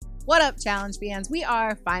What up, Challenge fans? We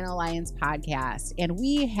are Final Alliance Podcast, and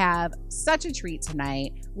we have such a treat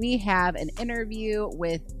tonight. We have an interview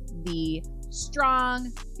with the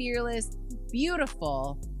strong, fearless,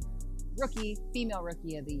 beautiful rookie, female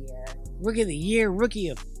rookie of the year. Rookie of the year, rookie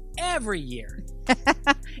of every year.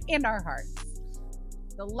 In our hearts.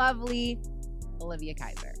 The lovely Olivia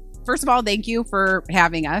Kaiser. First of all, thank you for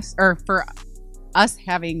having us, or for us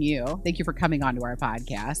having you. Thank you for coming onto our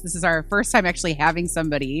podcast. This is our first time actually having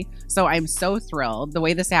somebody, so I'm so thrilled. The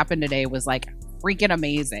way this happened today was like freaking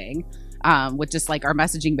amazing, with just like our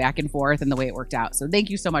messaging back and forth and the way it worked out. So thank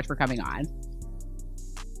you so much for coming on.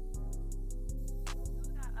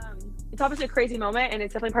 It's obviously a crazy moment and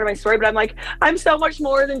it's definitely part of my story, but I'm like, I'm so much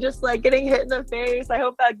more than just like getting hit in the face. I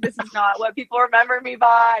hope that this is not what people remember me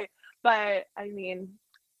by, but I mean,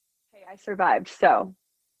 hey, I survived, so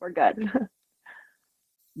we're good.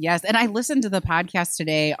 Yes. And I listened to the podcast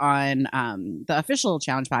today on the official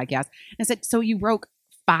challenge podcast and said, so you broke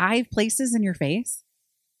 5 places in your face?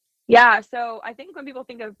 Yeah. So I think when people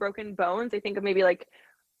think of broken bones, they think of maybe like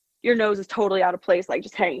your nose is totally out of place, like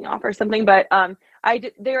just hanging off or something. But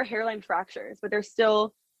they were hairline fractures, but there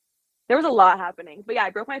was a lot happening. But yeah,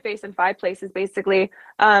 I broke my face in 5 places, basically.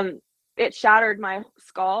 It shattered my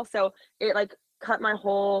skull. So it like cut my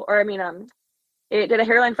whole, it did a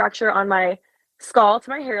hairline fracture on my skull to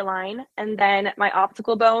my hairline, and then my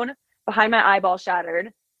optical bone behind my eyeball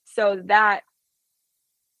shattered. So that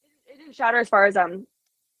it didn't shatter as far as I didn't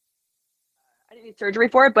need surgery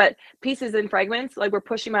for it, but pieces and fragments like were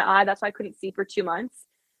pushing my eye. That's why I couldn't see for 2 months.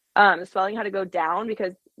 The swelling had to go down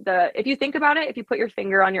because if you think about it, if you put your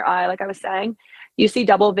finger on your eye, like I was saying, you see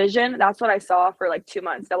double vision. That's what I saw for like 2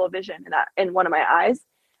 months, double vision in one of my eyes.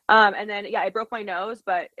 And then yeah, I broke my nose,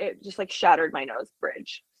 but it just like shattered my nose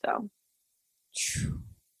bridge. So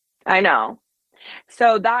I know.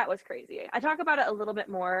 So that was crazy. I talk about it a little bit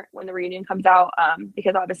more when the reunion comes out,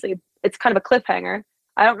 because obviously it's kind of a cliffhanger.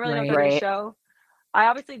 I don't really know if they're going to show. I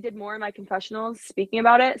obviously did more in my confessionals speaking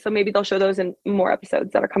about it, so maybe they'll show those in more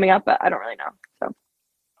episodes that are coming up, but I don't really know. So,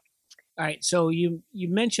 all right. So you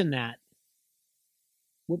mentioned that.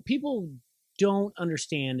 What people don't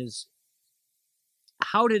understand is,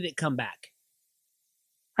 how did it come back?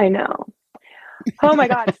 I know. Oh my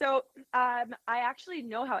God. So I actually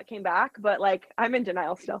know how it came back, but like I'm in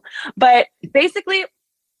denial still. But basically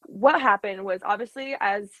what happened was, obviously,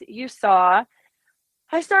 as you saw,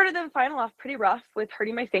 I started the final off pretty rough with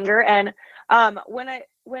hurting my finger. And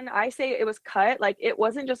when I say it was cut, like it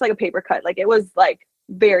wasn't just like a paper cut, like it was like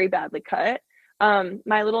very badly cut.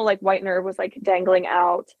 My little like white nerve was like dangling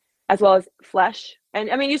out, as well as flesh. And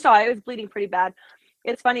I mean, you saw it was bleeding pretty bad.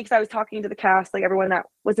 It's funny because I was talking to the cast, like everyone that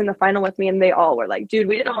was in the final with me, and they all were like, dude,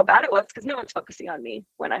 we didn't know how bad it was because no one's focusing on me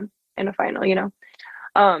when I'm in a final, you know?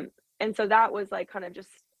 And so that was like kind of just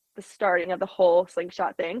the starting of the whole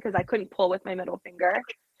slingshot thing, because I couldn't pull with my middle finger.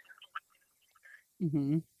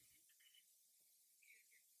 Mm-hmm.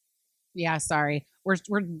 Yeah, sorry.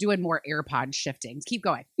 We're doing more AirPod shiftings. Keep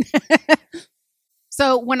going.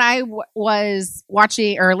 So when I was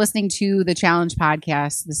watching or listening to the challenge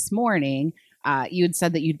podcast this morning, you had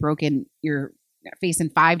said that you'd broken your face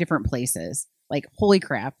in 5 different places. Like, holy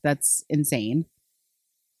crap, that's insane.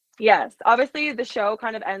 Yes. Obviously, the show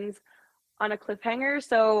kind of ends on a cliffhanger,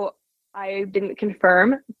 so I didn't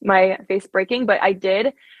confirm my face breaking, but I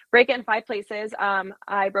did break it in 5 places.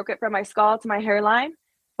 I broke it from my skull to my hairline,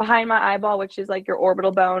 behind my eyeball, which is like your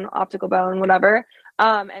orbital bone, optical bone, whatever.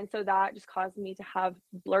 And so that just caused me to have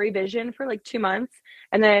blurry vision for like 2 months.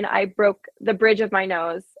 And then I broke the bridge of my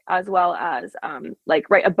nose, as well as like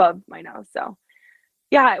right above my nose. So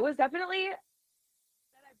yeah, it was definitely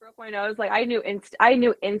that I broke my nose. Like I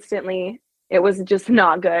knew instantly it was just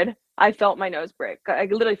not good. I felt my nose break. I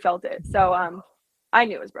literally felt it. So I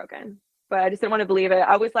knew it was broken, but I just didn't want to believe it.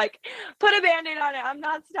 I was like, put a Band-Aid on it. I'm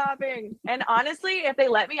not stopping. And honestly, if they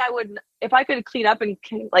let me, I would, if I could clean up and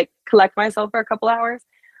like collect myself for a couple hours,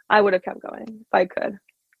 I would have kept going if I could.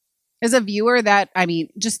 As a viewer,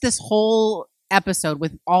 just this whole episode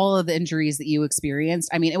with all of the injuries that you experienced,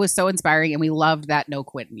 I mean, it was so inspiring, and we loved that no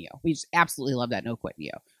quit in you. We just absolutely love that no quit in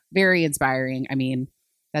you. Very inspiring. I mean,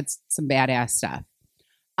 that's some badass stuff.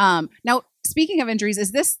 Now, speaking of injuries,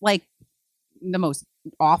 is this like the most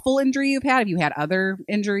awful injury you've had? Have you had other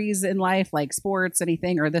injuries in life, like sports,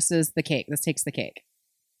 anything, or this is the cake? This takes the cake.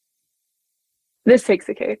 This takes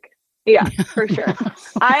the cake. Yeah, for sure.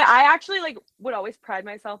 I actually like would always pride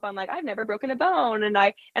myself on like I've never broken a bone, and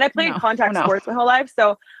I played contact sports my whole life,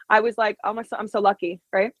 so I was like, I'm so lucky,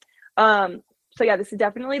 right? So yeah, this is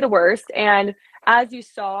definitely the worst. And as you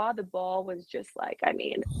saw, the ball was just like, I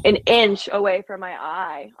mean, an inch away from my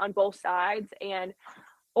eye on both sides, and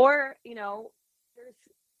Or, there's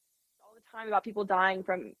all the time about people dying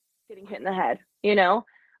from getting hit in the head,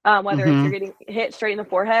 whether it's you're getting hit straight in the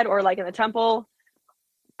forehead or like in the temple.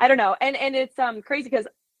 I don't know. And it's crazy because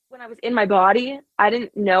when I was in my body, I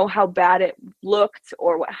didn't know how bad it looked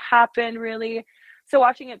or what happened really. So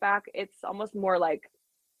watching it back, it's almost more like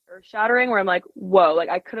earth shattering where I'm like, whoa, like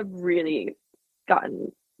I could have really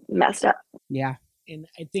gotten messed up. Yeah. And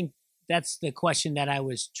I think that's the question that I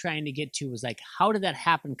was trying to get to, was like, how did that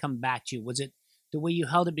happen come back to you? Was it the way you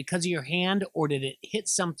held it because of your hand, or did it hit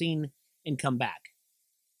something and come back?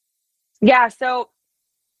 Yeah, so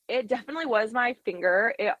it definitely was my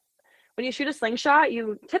finger. When you shoot a slingshot,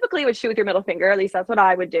 you typically would shoot with your middle finger. At least that's what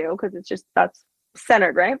I would do, because that's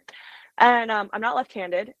centered, right? And I'm not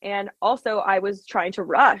left-handed. And also I was trying to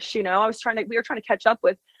rush, we were trying to catch up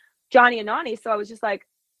with Johnny and Nany. So I was just like,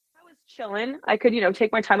 I was chilling. I could,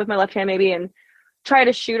 take my time with my left hand maybe and try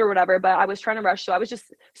to shoot or whatever, but I was trying to rush. So I was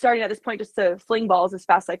just starting at this point just to fling balls as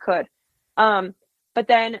fast as I could. But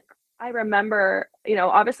then I remember,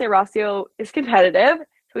 obviously Horacio is competitive.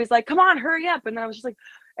 So he's like, come on, hurry up. And then I was just like,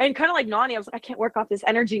 and kind of like Nany, I was like, I can't work off this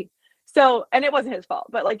energy. So, and it wasn't his fault,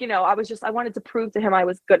 but like, I wanted to prove to him I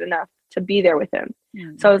was good enough to be there with him.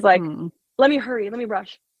 So I was like, let me hurry, let me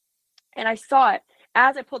rush. And I saw it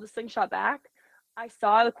as I pulled the slingshot back. I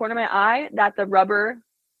saw the corner of my eye that the rubber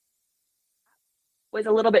was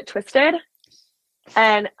a little bit twisted,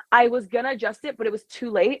 and I was gonna adjust it, but it was too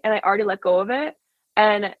late and I already let go of it.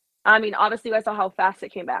 And I mean, obviously I saw how fast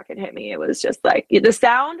it came back and hit me. It was just like, the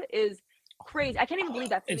sound is crazy. I can't even believe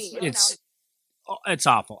that's me. It's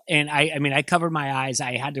awful. And I mean, I covered my eyes.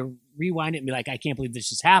 I had to rewind it and be like, I can't believe this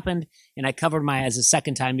just happened. And I covered my eyes a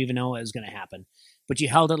second time, even though it was going to happen. But you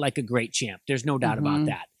held it like a great champ. There's no doubt about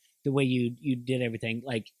that. The way you did everything,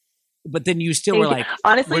 like, but then you still were like,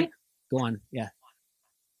 honestly, go on. Yeah.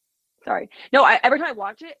 Sorry. No, every time I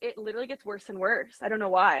watch it, it literally gets worse and worse. I don't know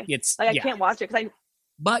why. It's like, I can't watch it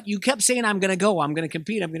but you kept saying, I'm going to go, I'm going to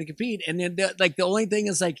compete. And then the only thing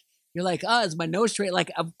is like, you're like, oh, is my nose straight?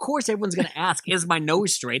 Like, of course everyone's going to ask, is my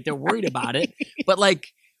nose straight? They're worried about it. But like,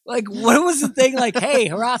 what was the thing? Like, hey,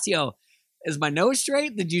 Horacio, is my nose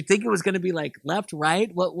straight? Did you think it was going to be like left,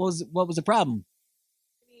 right? What was the problem?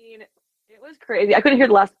 I mean, it was crazy. I couldn't hear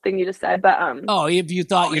the last thing you just said, but oh, if you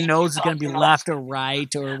thought your nose is going to be left or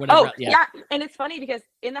right or whatever. Oh, yeah. And it's funny because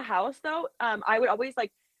in the house though, I would always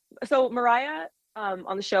like, so Mariah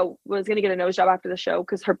on the show was going to get a nose job after the show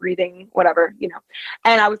because her breathing, whatever,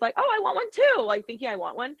 and I was like, oh, I want one too, like thinking I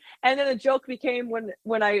want one. And then the joke became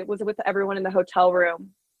when I was with everyone in the hotel room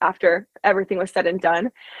after everything was said and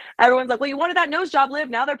done, everyone's like, well, you wanted that nose job, Liv,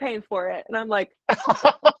 now they're paying for it. And I'm like,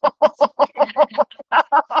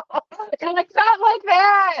 you're like, not like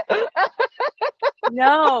that.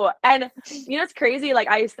 No. And it's crazy, like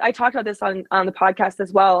I talked about this on the podcast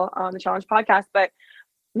as well, on the Challenge podcast, but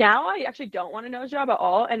now I actually don't want a nose job at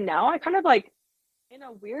all. And now I kind of like, in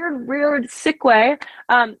a weird, sick way,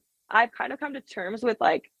 I've kind of come to terms with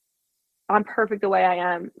like, I'm perfect the way I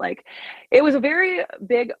am. Like, it was a very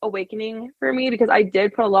big awakening for me because I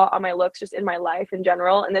did put a lot on my looks just in my life in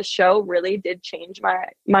general. And this show really did change my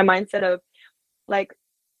mindset of like,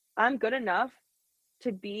 I'm good enough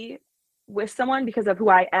to be with someone because of who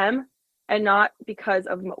I am and not because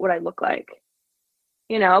of what I look like.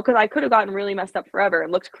 Because I could have gotten really messed up forever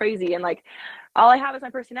and looked crazy. And like, all I have is my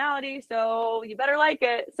personality. So you better like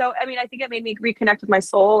it. So, I mean, I think it made me reconnect with my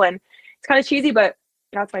soul, and it's kind of cheesy, but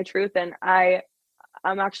that's my truth. And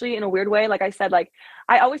I'm actually, in a weird way, like I said, like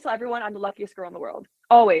I always tell everyone I'm the luckiest girl in the world,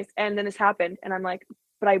 always. And then this happened and I'm like,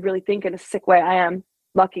 but I really think in a sick way, I am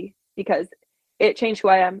lucky because it changed who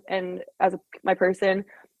I am. And as my person,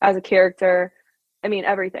 as a character, I mean,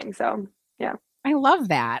 everything. So yeah. I love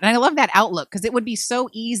that. And I love that outlook because it would be so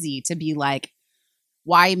easy to be like,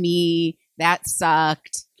 why me? That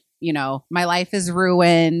sucked. My life is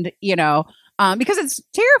ruined, because it's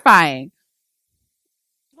terrifying.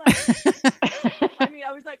 I mean,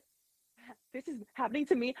 I was like, this is happening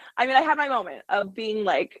to me. I mean, I had my moment of being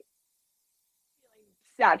like, feeling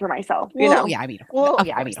sad for myself, Yeah, I mean,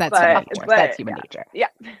 that's human nature. Yeah.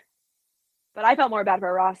 But I felt more bad for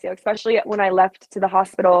Horacio, especially when I left to the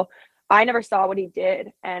hospital. I never saw what he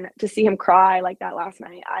did, and to see him cry like that last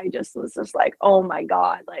night, I just was just like, oh my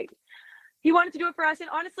God, like he wanted to do it for us. And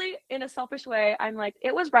honestly, in a selfish way, I'm like,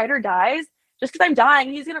 it was ride or dies. Just because I'm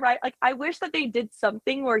dying, he's gonna ride. Like, I wish that they did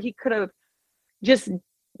something where he could have just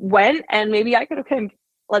went, and maybe I could have come.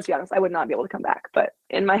 Let's be honest, I would not be able to come back. But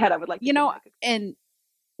in my head, I would like, and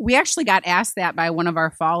we actually got asked that by one of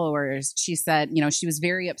our followers. She said, she was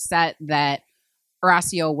very upset that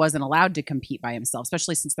Horacio wasn't allowed to compete by himself,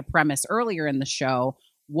 especially since the premise earlier in the show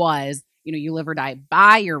was you live or die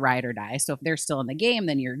by your ride or die. So if they're still in the game,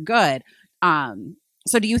 then you're good.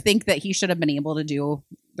 So do you think that he should have been able to do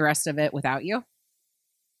the rest of it without you?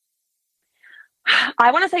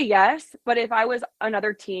 I want to say yes, but if I was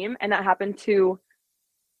another team and that happened to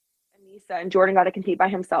Anissa and Jordan got to compete by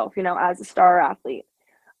himself, as a star athlete,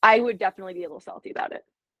 I would definitely be a little salty about it.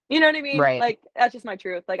 You know what I mean? Right. Like, that's just my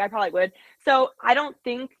truth. Like, I probably would. So I don't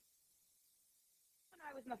think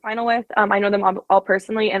I was in the final with, I know them all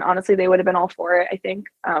personally, and honestly, they would have been all for it. I think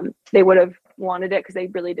they would have wanted it because they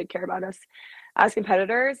really did care about us as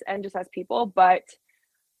competitors and just as people. But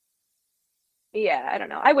yeah, I don't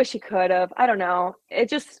know. I wish he could have. I don't know. It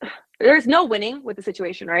just, there's no winning with the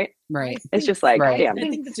situation, right? Right. It's just like, Right. damn. I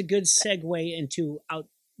think that's a good segue into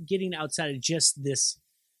getting outside of just this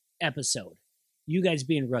episode. You guys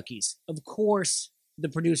being rookies. Of course, the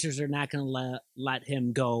producers are not going to let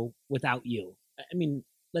him go without you. I mean,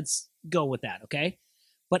 let's go with that, okay?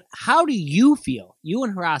 But how do you feel, you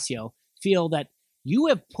and Horacio, feel that you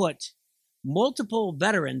have put multiple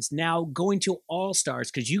veterans now going to all-stars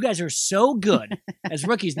because you guys are so good as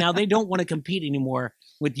rookies. Now they don't want to compete anymore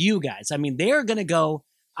with you guys. I mean, they're going to go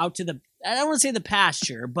out to I don't want to say the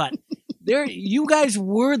pasture, but you guys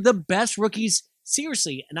were the best rookies,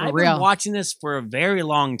 seriously. And I've been watching this for a very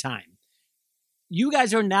long time. You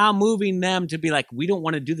guys are now moving them to be like, we don't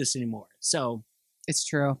want to do this anymore. So it's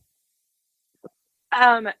true.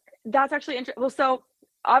 That's actually interesting. Well, so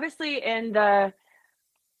obviously in the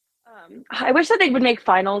I wish that they would make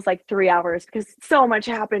finals like 3 hours because so much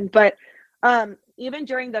happened. But even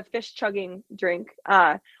during the fish chugging drink,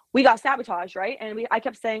 we got sabotaged, right? And I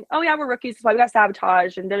kept saying, "Oh yeah, we're rookies, that's why we got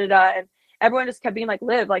sabotaged," and and everyone just kept being like,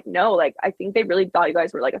 "Liv, like no, like I think they really thought you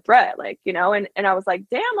guys were like a threat, like and I was like,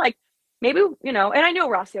 damn, like maybe and I know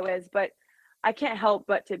Horacio is, but I can't help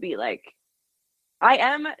but to be like, I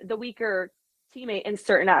am the weaker teammate in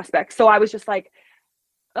certain aspects, so I was just like,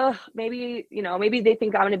 maybe they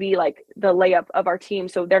think I'm going to be like the layup of our team,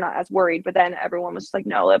 so they're not as worried. But then everyone was just like,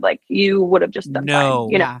 no, Liv, like you would have just done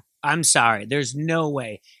fine, I'm sorry. There's no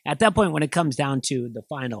way. At that point, when it comes down to the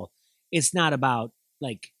final, it's not about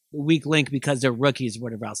like the weak link because they're rookies or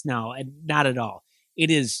whatever else. No, not at all.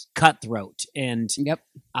 It is cutthroat. And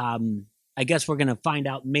I guess we're going to find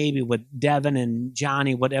out maybe with Devin and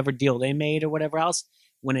Johnny, whatever deal they made or whatever else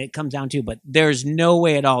when it comes down to. But there's no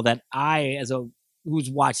way at all that I,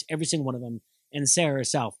 who's watched every single one of them, and Sarah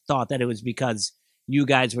herself thought that it was because you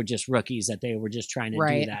guys were just rookies, that they were just trying to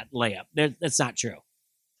do that layup. That's not true.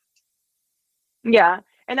 Yeah.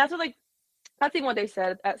 And that's even what they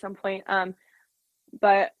said at some point.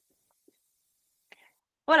 But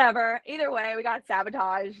whatever, either way, we got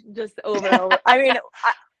sabotaged just over and over. I mean,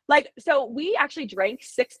 so we actually drank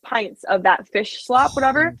 6 pints of that fish slop,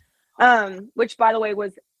 whatever, which by the way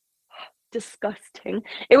was disgusting.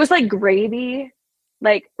 It was like gravy,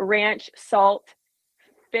 like ranch, salt,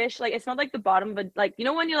 fish. Like it smelled like the bottom of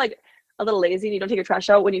when you're like a little lazy and you don't take your trash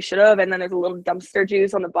out when you should have, and then there's a little dumpster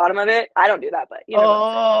juice on the bottom of it. I don't do that, but it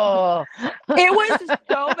was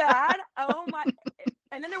so bad. Oh my!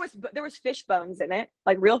 And then there was fish bones in it,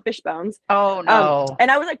 like real fish bones. Oh no!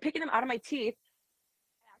 And I was like picking them out of my teeth.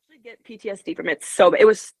 I actually get PTSD from it. So it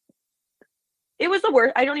was the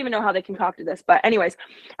worst. I don't even know how they concocted this, but anyways,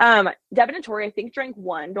 Devin and Tori, I think, drank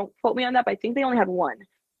 1. Don't quote me on that, but I think they only had 1.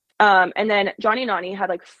 And then Johnny and Nani had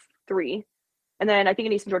like 3. And then I think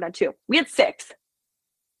Anissa and Jordan had 2. We had 6.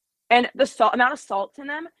 And the amount of salt in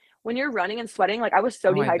them, when you're running and sweating, like I was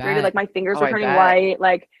so dehydrated, like my fingers were turning white,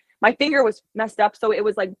 like my finger was messed up. So it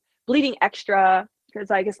was like bleeding extra because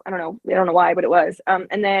I guess, I don't know why, but it was.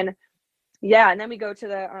 And then, and then we go to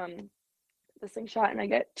the slingshot and I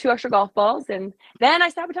get 2 extra golf balls and then I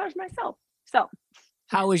sabotage myself. So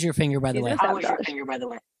how was your finger, by the way? I don't know if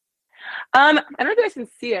you guys can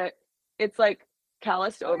see it. It's like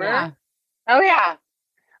calloused over. Yeah. Oh yeah.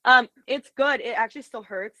 It's good. It actually still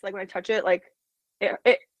hurts. Like when I touch it, like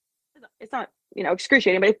it's not,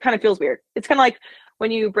 excruciating, but it kind of feels weird. It's kind of like when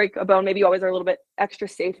you break a bone, maybe you always are a little bit extra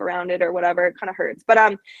safe around it or whatever. It kind of hurts. But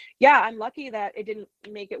I'm lucky that it didn't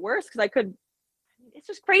make it worse because it's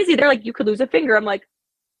just crazy. They're like, you could lose a finger. I'm like,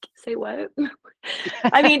 say what?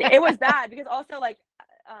 I mean, it was bad because also like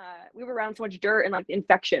we were around so much dirt and like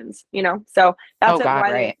infections, so that's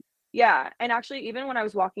why and actually even when I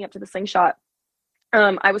was walking up to the slingshot,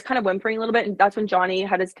 I was kind of whimpering a little bit, and that's when Johnny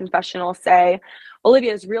had his confessional say,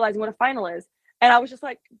 Olivia is realizing what a final is. And I was just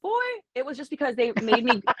like, boy, it was just because they made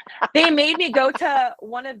me go to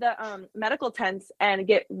one of the medical tents and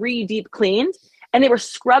get deep cleaned, and they were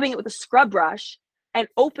scrubbing it with a scrub brush and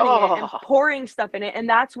opening it and pouring stuff in it. And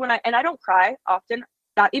that's when I don't cry often,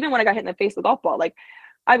 not even when I got hit in the face with a golf ball. Like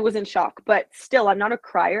I was in shock, but still I'm not a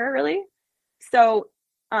crier really. So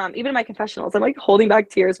even in my confessionals, I'm like holding back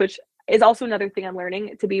tears, which is also another thing I'm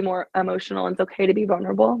learning, to be more emotional, and it's okay to be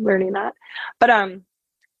vulnerable, learning that. But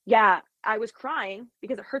yeah, I was crying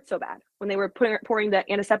because it hurt so bad when they were pouring the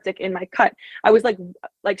antiseptic in my cut. I was I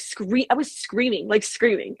was screaming, like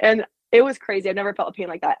screaming, and it was crazy. I've never felt a pain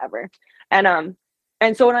like that ever.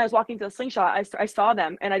 And so when I was walking to the slingshot, I saw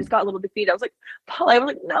them, and I just got a little defeated. I was like, Paula, I was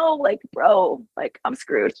like, no, like, bro, like, I'm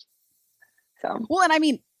screwed. So Well, and I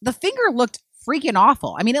mean, the finger looked freaking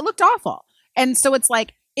awful. I mean, it looked awful. And so it's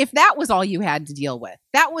like, if that was all you had to deal with,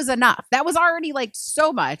 that was enough. That was already like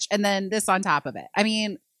so much. And then this on top of it. I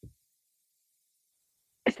mean,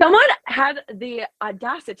 someone had the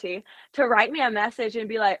audacity to write me a message and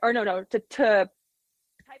be like, or no, to type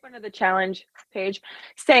under the challenge page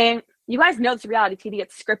saying, you guys know this reality TV,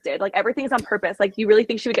 it's scripted. Like, everything's on purpose. Like, you really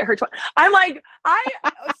think she would get hurt? I'm like, I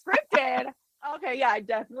scripted. Okay, yeah, I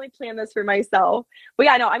definitely planned this for myself. But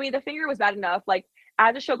yeah, no, I mean, the finger was bad enough. Like,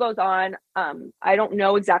 as the show goes on, I don't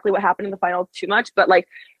know exactly what happened in the final too much, but like,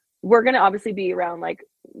 we're gonna obviously be around like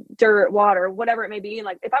dirt, water, whatever it may be. And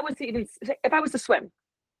like, if I was to swim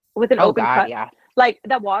with an open cut, yeah. like,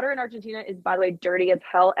 that water in Argentina is, by the way, dirty as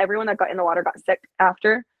hell. Everyone that got in the water got sick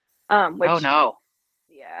after. Which, oh no.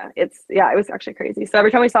 it was actually crazy. So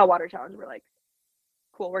every time we saw a water challenge, we're like,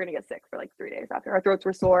 cool, we're gonna get sick for like 3 days after. Our throats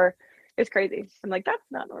were sore. It's crazy. I'm like, that's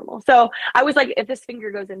not normal. So I was like, if this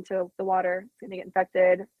finger goes into the water, it's gonna get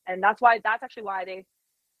infected. And that's actually why they,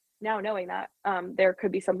 now knowing that there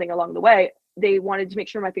could be something along the way, they wanted to make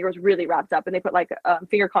sure my finger was really wrapped up, and they put like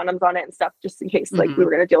finger condoms on it and stuff, just in case like we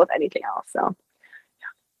were gonna deal with anything else. So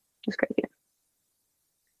yeah, it's crazy.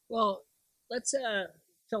 Well, let's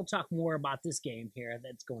still talk more about this game here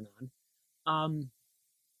that's going on.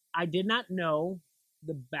 I did not know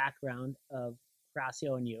the background of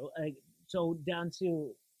Horacio and you. So down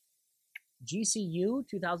to GCU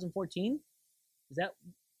 2014. Is that,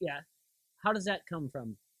 yeah? How does that come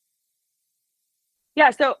from? Yeah,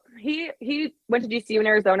 so he went to GCU in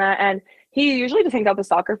Arizona, and he usually just hangs out with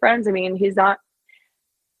soccer friends. I mean, he's not,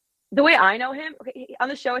 the way I know him, okay, on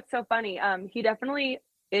the show, it's so funny. He definitely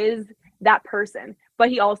is that person, but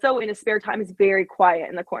he also in his spare time is very quiet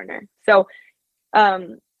in the corner. So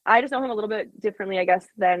I just know him a little bit differently, I guess,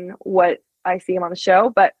 than what I see him on the show.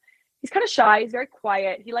 But he's kind of shy. He's very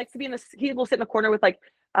quiet. He likes to be he will sit in the corner with like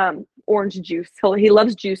orange juice. He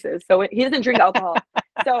loves juices, so he doesn't drink alcohol.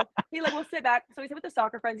 So he like will sit back. So he's with the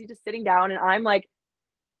soccer friends. He's just sitting down, and I'm like,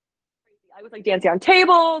 I was like dancing on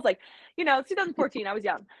tables, like, it's 2014. I was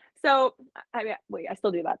young. So I mean, wait, I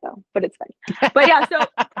still do that though, but it's funny. But yeah, so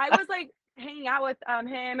I was like hanging out with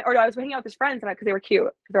him, or I was hanging out with his friends, and because they were cute,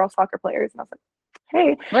 because they're all soccer players, and I was like,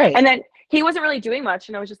 hey, Right. And then he wasn't really doing much,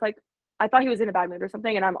 and I was just like, I thought he was in a bad mood or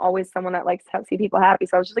something, and I'm always someone that likes to see people happy,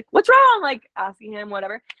 so I was just like, what's wrong? Like asking him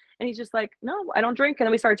whatever, and he's just like, no, I don't drink. And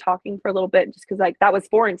then we started talking for a little bit, just because like that was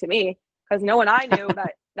foreign to me, because no one I knew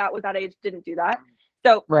that was that age didn't do that.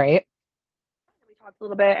 So Right. we talked a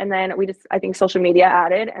little bit, and then we just, I think social media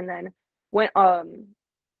added, and then went about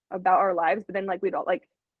our lives. But then like we'd all like,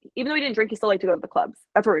 even though we didn't drink, he still liked to go to the clubs.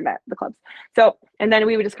 That's where we met, the clubs. So, and then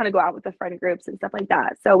we would just kind of go out with the friend groups and stuff like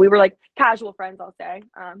that. So we were like casual friends, I'll say.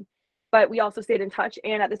 But we also stayed in touch.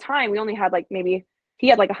 And at the time, we only had like, maybe he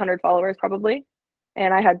had like 100 followers probably,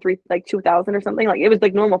 and I had 2,000 or something. Like, it was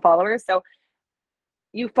like normal followers. So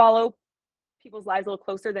you follow people's lives a little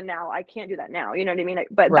closer than now. I can't do that now, you know what I mean?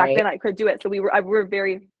 But Right. back then I could do it. So we were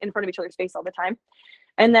very in front of each other's face all the time.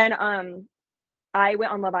 And then I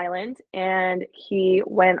went on Love Island, and he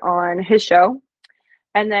went on his show.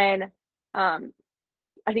 And then I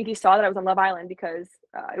think he saw that I was on Love Island because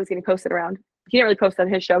it was getting posted around. He didn't really post on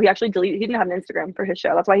his show. He actually he didn't have an Instagram for his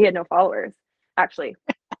show. That's why he had no followers, actually.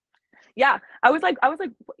 Yeah. I was like,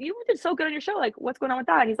 you did so good on your show. Like, what's going on with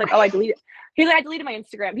that? And he's like, oh, I deleted. He's like, I deleted my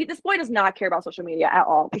Instagram. This boy does not care about social media at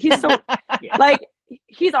all. He's so like,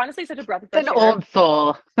 he's honestly such a breath of fresh An air. old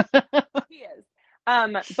soul. He is.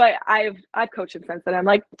 But I've coached him since then. I'm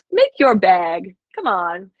like, make your bag. Come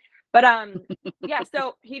on. But yeah,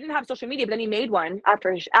 so he didn't have social media, but then he made one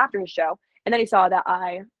after his show. And then he saw that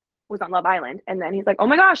I was on Love Island. And then he's like, oh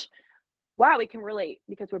my gosh, wow, we can relate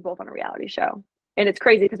because we're both on a reality show. And it's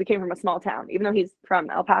crazy because we came from a small town, even though he's from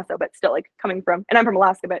El Paso, but still like coming from, and I'm from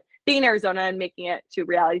Alaska, but being in Arizona and making it to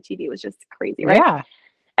reality TV was just crazy, right? Yeah.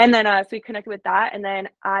 And then so we connected with that. And then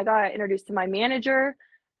I got introduced to my manager.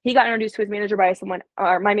 He got introduced to his manager by someone,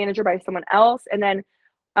 or my manager by someone else. And then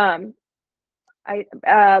Love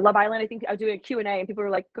Island, I think I was doing a Q&A, and people were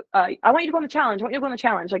like, I want you to go on the challenge. I want you to go on the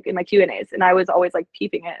challenge, like in my Q&As. And I was always like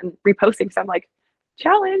peeping it and reposting. So I'm like,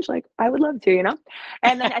 challenge, like I would love to, you know.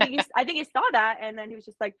 And then I think he saw that, and then he was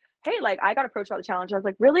just like, hey, like I got approached about the challenge. I was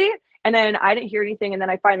like, really? And then I didn't hear anything, and then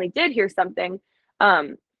I finally did hear something.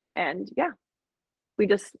 And yeah,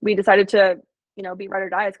 we decided to, you know, be ride or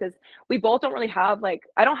dies, because we both don't really have, like,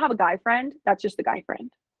 I don't have a guy friend that's just a guy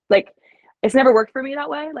friend. Like, it's never worked for me that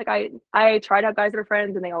way. Like I try to have guys that are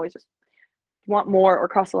friends, and they always just want more or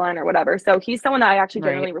cross the line or whatever. So he's someone that I actually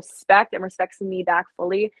genuinely respect, and respects me back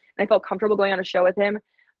fully. And I felt comfortable going on a show with him.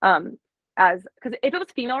 As because if it was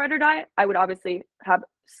female ride or die, I would obviously have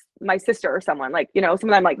my sister or someone, like, you know,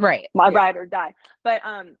 someone I'm like, my ride or die. But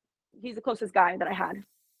he's the closest guy that I had.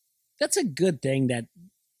 That's a good thing, that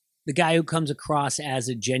the guy who comes across as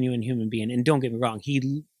a genuine human being, and don't get me wrong,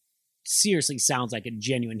 he seriously sounds like a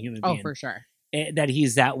genuine human being. Oh, for sure. That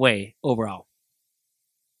he's that way overall.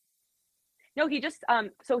 No, he just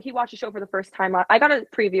so he watched the show for the first time. I got to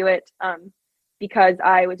preview it because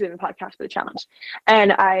I was doing the podcast for the challenge,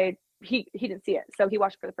 and he didn't see it, so he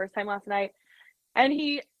watched it for the first time last night. And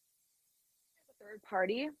the third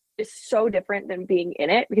party is so different than being in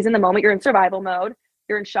it, because in the moment you're in survival mode,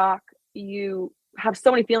 you're in shock, you have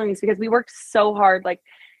so many feelings, because we worked so hard. Like,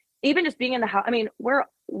 even just being in the house, I mean, we're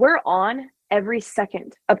on every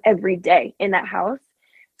second of every day in that house.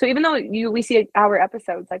 So even though we see our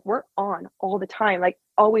episodes, like, we're on all the time, like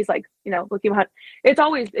always, like, you know, looking behind.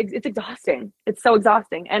 It's exhausting. It's so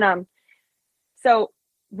exhausting. And so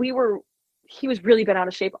he was really been out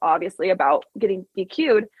of shape, obviously, about getting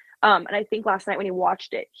DQ'd. And I think last night when he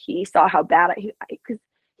watched it, he saw how bad because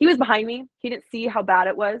he was behind me. He didn't see how bad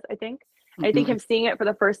it was, I think. Mm-hmm. I think him seeing it for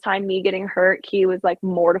the first time, me getting hurt, he was like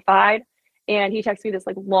mortified. And he texted me this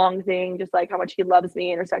like long thing, just like how much he loves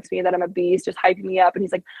me and respects me, that I'm a beast, just hyping me up. And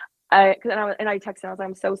he's like, I texted him, I was like,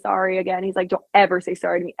 I'm so sorry again. He's like, don't ever say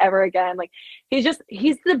sorry to me ever again. Like, he's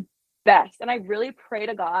the best. And I really pray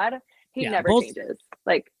to God he never changes.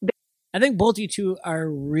 Like, I think both you two are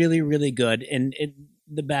really, really good and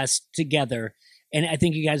the best together. And I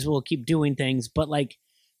think you guys will keep doing things. But like,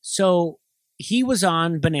 so he was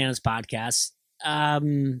on Bananas podcast a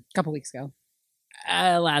couple weeks ago.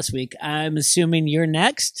 Last week. I'm assuming you're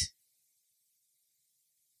next.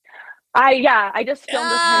 I just filmed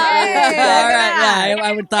with him. All right, yeah,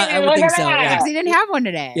 I would think so. Yeah, because he didn't have one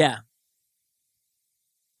today. Yeah.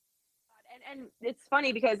 And it's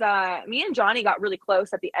funny because me and Johnny got really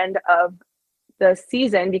close at the end of the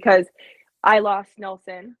season, because I lost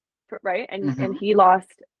Nelson, right, and he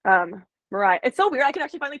lost Mariah. It's so weird. I can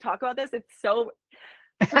actually finally talk about this. It's so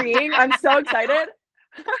freeing. I'm so excited.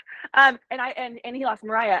 And he lost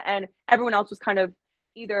Mariah, and everyone else was kind of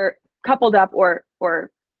either coupled up or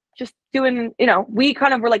just doing, you know, we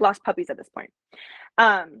kind of were like lost puppies at this point.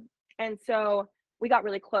 And so we got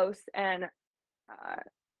really close, and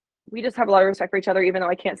we just have a lot of respect for each other, even though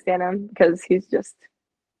I can't stand him, because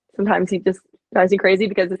sometimes he just drives me crazy.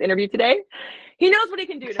 Because this interview today, he knows what he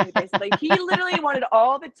can do to me, basically. He literally wanted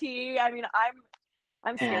all the tea. I mean,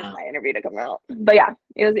 I'm scared for my interview to come out. But yeah,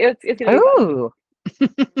 it's gonna be fun.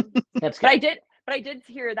 That's good. But I did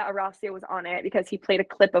hear that Horacio was on it, because he played a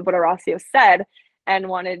clip of what Horacio said and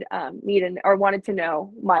wanted wanted to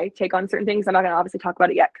know my take on certain things. I'm not gonna obviously talk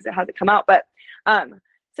about it yet because it hasn't come out, but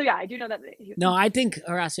so yeah, I do know that. No, I think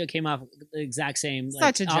Horacio came off the exact same.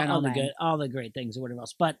 Like, such a gentleman. all the great things or whatever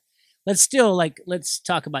else. But let's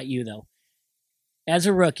talk about you though. As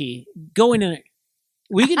a rookie, going in,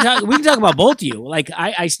 we can talk about both of you. Like,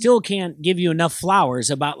 I still can't give you enough flowers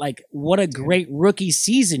about like what a great rookie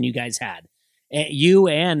season you guys had. You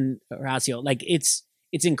and Horacio, like it's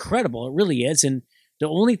incredible. It really is. And the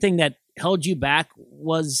only thing that held you back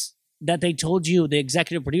was that they told you, the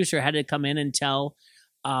executive producer had to come in and tell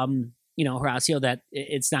Horacio that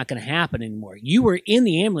it's not going to happen anymore. You were in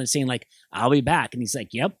the ambulance saying like, I'll be back. And he's like,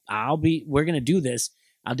 yep, we're going to do this.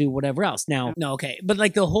 I'll do whatever else. Now, no, okay. But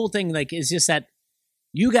like the whole thing, like, is just that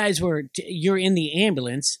you guys you're in the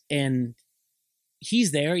ambulance and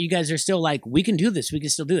he's there. You guys are still like, we can do this. We can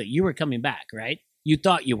still do it. You were coming back, right? You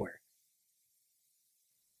thought you were.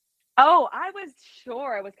 Oh, I was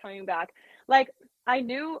sure I was coming back. Like, I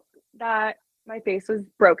knew that my face was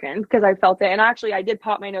broken because I felt it. And actually, I did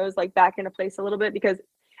pop my nose like back into place a little bit because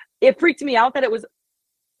it freaked me out that it was,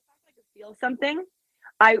 I could feel something.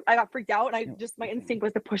 I got freaked out, and my instinct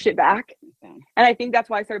was to push it back. And I think that's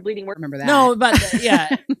why I started bleeding. Remember that? No, about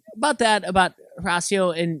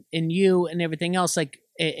Horacio and you and everything else, like,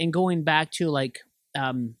 and going back to like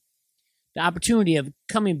the opportunity of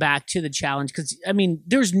coming back to the challenge, because I mean,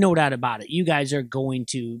 there's no doubt about it. You guys are going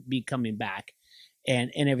to be coming back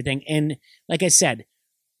and everything. And like I said,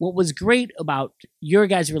 what was great about your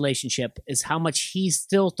guys' relationship is how much he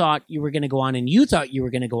still thought you were going to go on, and you thought you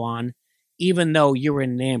were going to go on, even though you were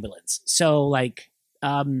in an ambulance. So like,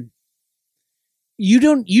 you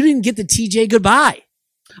didn't get the TJ goodbye.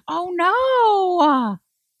 Oh no.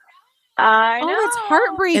 I know. Oh, that's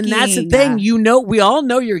heartbreaking. And that's the thing, we all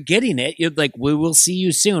know you're getting it. You're like, we will see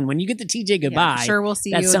you soon. When you get the TJ goodbye, Yeah, sure, we'll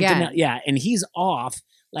see that's you something again. else. Yeah, and he's off,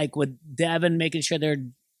 like with Devin making sure they're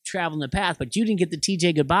traveling the path, but you didn't get the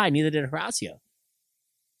TJ goodbye, neither did Horacio.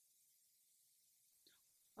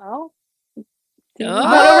 Well,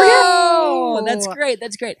 oh, that's great.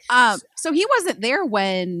 That's great. So he wasn't there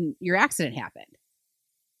when your accident happened.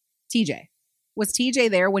 TJ. Was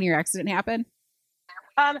TJ there when your accident happened?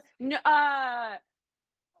 No,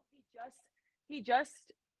 he just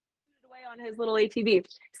away on his little ATV,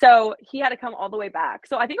 so he had to come all the way back.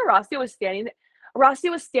 So I think Horacio was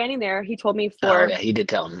standing there. He told me for he did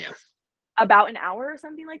tell him, about an hour or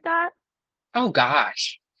something like that. Oh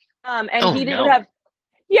gosh. And he didn't have.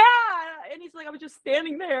 Yeah, and he's like, I was just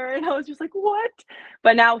standing there, and I was just like, what?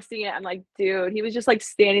 But now seeing it, I'm like, dude, he was just like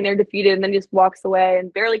standing there defeated, and then just walks away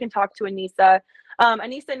and barely can talk to Anissa.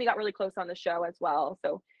 Anissa and me got really close on the show as well,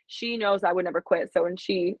 so she knows I would never quit. So when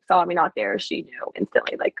she saw me not there, she knew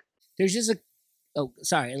instantly. Like, there's just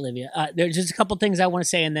sorry, Olivia. There's just a couple things I want to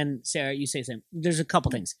say, and then Sarah, you say something. There's a couple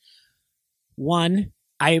things. One,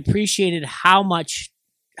 I appreciated how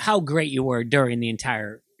great you were during the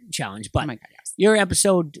entire challenge, but Oh my God, yes. your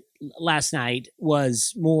episode last night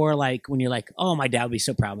was more like when you're like, oh, my dad would be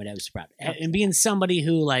so proud. My dad was so proud. And being somebody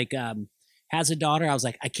who like has a daughter, I was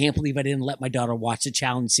like, I can't believe I didn't let my daughter watch the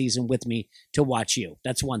challenge season with me to watch you.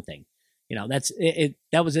 That's one thing. You know, that's it.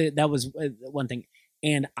 That was one thing.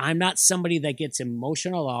 And I'm not somebody that gets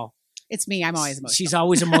emotional at all. It's me. I'm always emotional. She's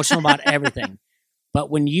always emotional about everything. But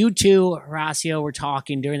when you two, Horacio, were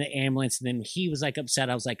talking during the ambulance, and then he was like upset,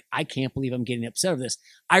 I was like, I can't believe I'm getting upset over this.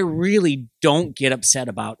 I really don't get upset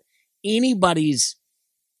about anybody's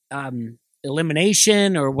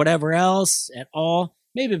elimination or whatever else at all.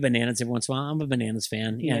 Maybe Bananas every once in a while. I'm a Bananas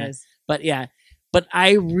fan. Yeah. But yeah. But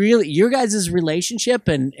I really, your guys' relationship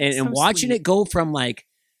and So watching sweet. it go from like,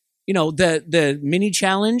 you know, the mini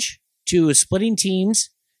challenge to splitting teams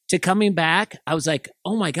to coming back, I was like,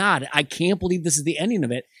 oh my God, I can't believe this is the ending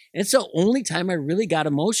of it. And it's the only time I really got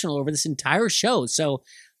emotional over this entire show. So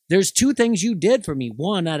there's two things you did for me.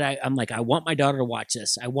 One, that I'm like, I want my daughter to watch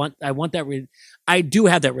this. I want that. I do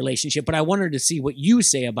have that relationship, but I want her to see what you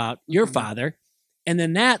say about your father. And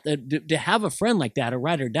then to have a friend like that, a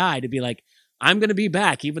ride or die, to be like, I'm going to be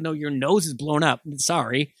back, even though your nose is blown up.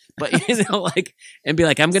 Sorry. But, you know, like, and be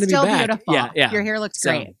like, I'm going to be Still back. beautiful. Yeah. Your hair looks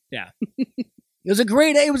great. So, yeah. It was a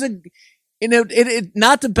great,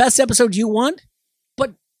 not the best episode you want,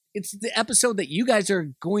 but it's the episode that you guys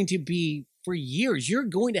are going to be for years. You're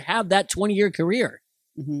going to have that 20-year career.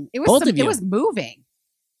 Mm-hmm. It was moving.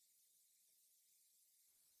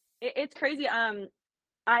 It's crazy.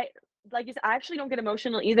 I like you said, I actually don't get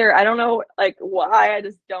emotional either. I don't know like why. I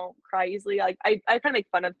just don't cry easily. Like I kind of make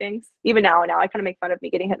fun of things. Even now I kind of make fun of me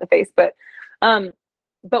getting hit in the face.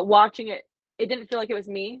 But watching it didn't feel like it was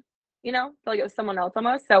me. You know, feel like it was someone else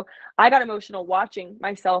almost. So I got emotional watching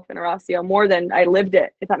myself in Horacio more than I lived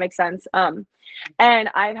it, if that makes sense. And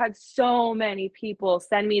I've had so many people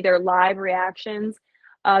send me their live reactions,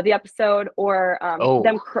 the episode, or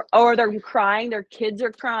they're crying, their kids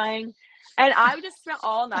are crying. And I just spent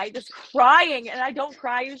all night just crying, and I don't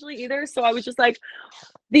cry usually either. So I was just like,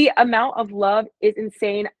 the amount of love is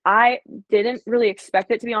insane. I didn't really expect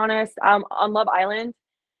it, to be honest. On Love Island,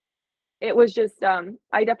 it was just, I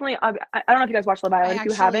don't know if you guys watch Love Island. If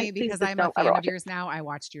you haven't, because I'm a fan of yours now, I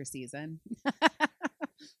watched your season.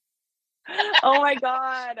 Oh my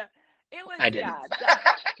God. It was sad.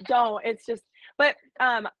 Don't. It's just, but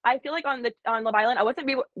I feel like on Love Island, I wasn't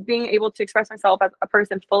being able to express myself as a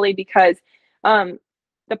person fully because the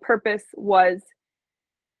purpose was,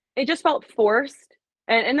 it just felt forced.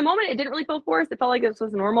 And in the moment, it didn't really feel forced. It felt like this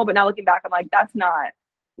was normal. But now looking back, I'm like, that's not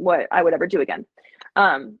what I would ever do again.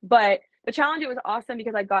 But the challenge, it was awesome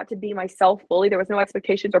because I got to be myself fully. There was no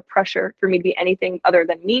expectations or pressure for me to be anything other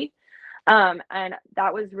than me. And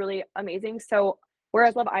that was really amazing. So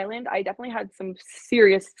whereas Love Island, I definitely had some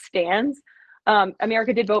serious stands.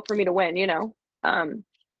 America did vote for me to win, you know.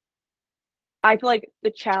 I feel like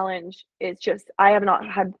the challenge is just, I have not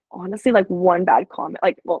had, honestly, like one bad comment.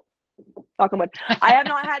 Like, well, talking wood. I have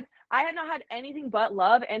not had anything but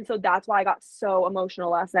love. And so that's why I got so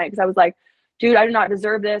emotional last night, because I was like, dude, I do not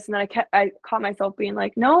deserve this. And then I caught myself being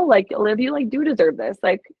like, no, like, Olivia, like, do deserve this.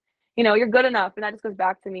 Like, you know, you're good enough. And that just goes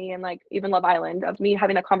back to me and like even Love Island, of me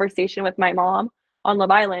having a conversation with my mom on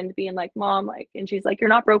Love Island, being like, Mom, like, and she's like, you're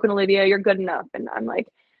not broken, Olivia, you're good enough. And I'm like,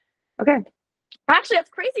 okay. Actually, that's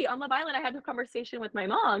crazy. On Love Island, I had a conversation with my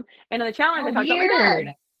mom, and on the challenge, I talked about my Weird.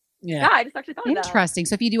 dad. Yeah. Yeah, I just actually thought of that. Interesting.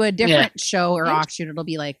 So if you do a different show or offshoot, it'll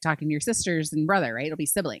be like talking to your sisters and brother, right? It'll be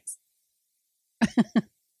siblings.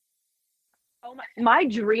 Oh my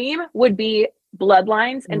dream would be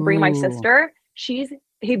Bloodlines and bring my Ooh. sister. She's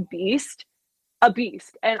a beast,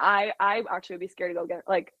 and I actually would be scared to go against.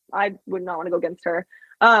 Like, I would not want to go against her.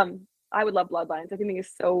 I would love Bloodlines. I think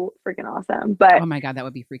it's so freaking awesome. But Oh my God, that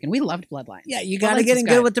would be freaking. We loved Bloodlines. Yeah, you got to Bloodlines get was in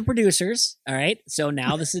good with the producers. All right. So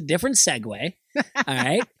now this is a different segue. All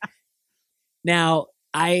right. Now,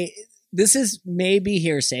 this is maybe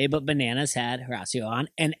hearsay, but Bananas had Horacio on,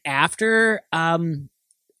 and after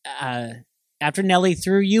Nelly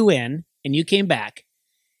threw you in and you came back,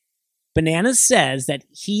 Bananas says that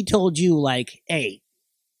he told you, like, hey,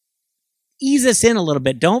 ease us in a little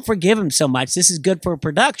bit. Don't forgive him so much. This is good for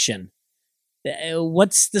production.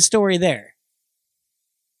 What's the story there?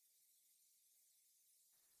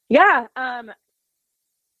 yeah,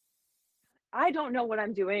 I don't know what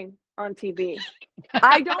I'm doing on TV.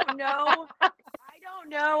 I don't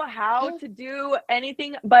know how to do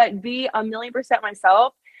anything but be 1,000,000%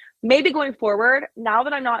 myself. Maybe going forward, now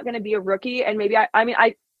that I'm not going to be a rookie, and maybe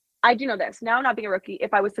I do know this. Now, not being a rookie,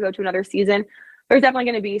 if I was to go to another season, there's definitely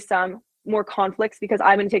going to be some more conflicts because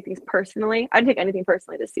I'm going to take things personally. I didn't take anything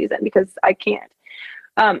personally this season because I can't.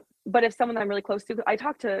 But if someone that I'm really close to, I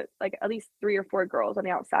talk to like at least 3 or 4 girls on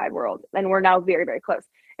the outside world, and we're now very, very close.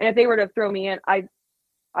 And if they were to throw me in, I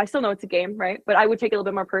still know it's a game, right? But I would take it a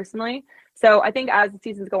little bit more personally. So I think as the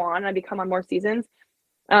seasons go on and I become on more seasons,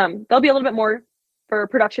 there'll be a little bit more for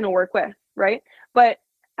production to work with, right? But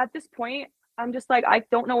at this point, I'm just like, I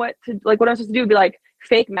don't know what I'm supposed to do, be like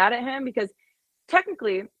fake mad at him, because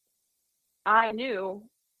technically I knew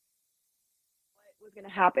what was going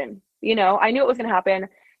to happen. You know, I knew it was going to happen.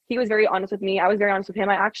 He was very honest with me. I was very honest with him.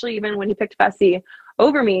 I actually, even when he picked Fessy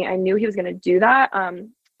over me, I knew he was going to do that.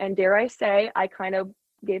 And dare I say, I kind of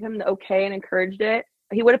gave him the okay and encouraged it.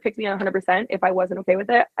 He would have picked me 100% if I wasn't okay with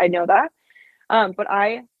it. I know that. But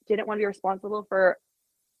I didn't want to be responsible for,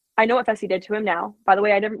 I know what Fessy did to him now. By the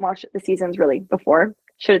way, I didn't watch the seasons really before.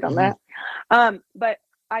 Should have done that. But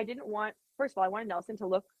I didn't want, first of all, I wanted Nelson to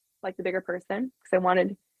look like the bigger person, because I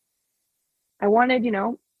wanted, you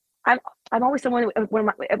know, I'm always someone, when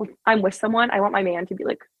I'm with someone, I want my man to be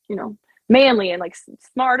like, you know, manly and like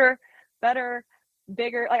smarter, better,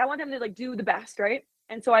 bigger. Like, I want them to like do the best, right?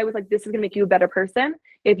 And so I was like, this is gonna make you a better person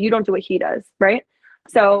if you don't do what he does, right?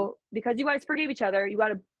 So because you guys forgave each other, you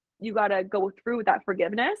gotta go through with that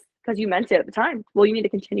forgiveness because you meant it at the time. Well, you need to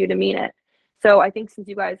continue to mean it. So I think since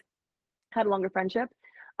you guys had a longer friendship,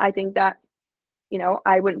 I think that, you know,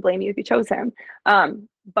 I wouldn't blame you if you chose him.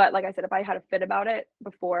 But like I said, if I had a fit about it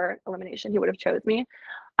before elimination, he would have chose me.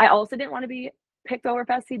 I also didn't want to be picked over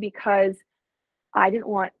Fessy because I didn't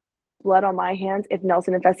want blood on my hands if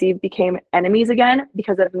Nelson and Fessy became enemies again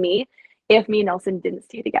because of me, if me and Nelson didn't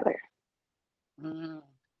stay together. And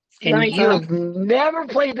you've never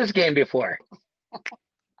played this game before.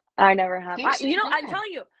 I never have. Yes, You know, you I'm have.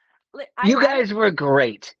 telling you. You guys were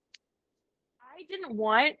great. I didn't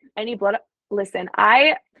want any blood. Listen,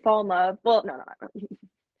 I fall in love. Well, no.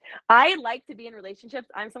 I like to be in relationships.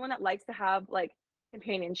 I'm someone that likes to have like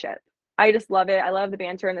companionship. I just love it. I love the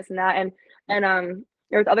banter and this and that. And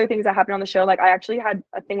there's other things that happened on the show. Like, I actually had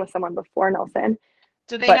a thing with someone before Nelson.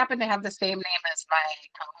 Do they happen to have the same name as my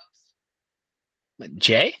co-host?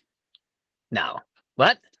 Jay? No.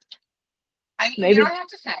 What? Maybe. You don't have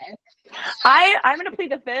to say it. I'm gonna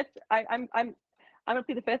plead the fifth. I'm gonna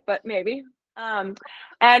plead the fifth, but maybe. And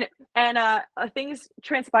things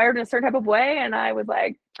transpired in a certain type of way, and I was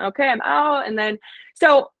like, okay, I'm out. And then,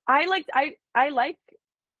 so I like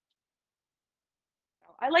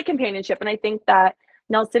companionship, and I think that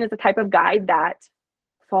Nelson is the type of guy that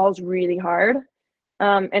falls really hard.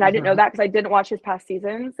 And I didn't know that because I didn't watch his past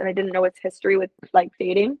seasons, and I didn't know his history with like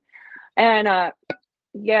dating. And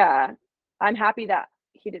yeah, I'm happy that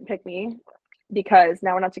he didn't pick me, because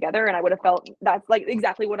now we're not together, and I would have felt that's like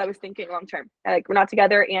exactly what I was thinking long term. Like, we're not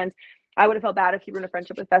together, and I would have felt bad if he ruined a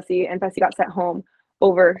friendship with Fessy and Fessy got sent home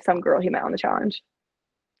over some girl he met on the challenge.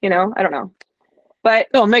 You know, I don't know, but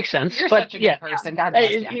No, it makes sense. You're but such a yeah, good person. God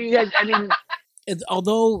bless you. you guys, I mean,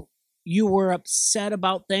 Although you were upset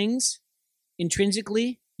about things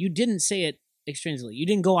intrinsically, you didn't say it extrinsically. You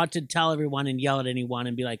didn't go out to tell everyone and yell at anyone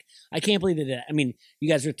and be like, I can't believe they did that. I mean, you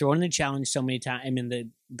guys were throwing the challenge so many times. I mean, the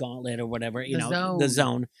gauntlet or whatever, the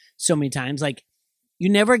zone so many times. Like, you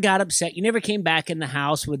never got upset. You never came back in the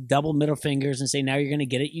house with double middle fingers and say, now you're going to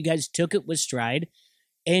get it. You guys took it with stride,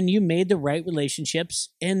 and you made the right relationships.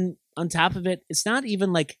 And on top of it, it's not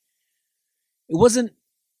even like, it wasn't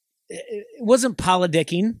it wasn't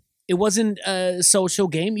politicking. It wasn't a social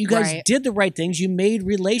game. You guys Right. did the right things. You made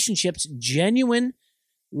relationships, genuine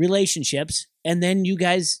relationships, and then you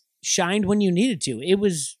guys shined when you needed to. It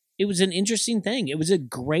was an interesting thing. It was a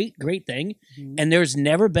great thing. Mhm. And there's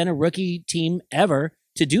never been a rookie team ever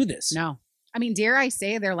to do this. No. I mean, dare I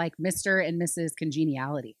say they're like Mr. and Mrs.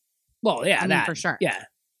 Congeniality. Well, yeah, I mean, that for sure. Yeah.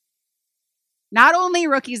 Not only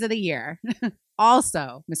rookies of the year,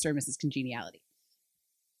 also Mr. and Mrs. Congeniality.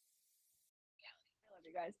 I love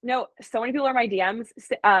you guys. No, so many people are my DMs,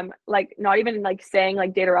 like not even like saying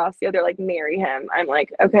like date Horacio. They're like marry him. I'm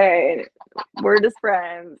like, okay, we're just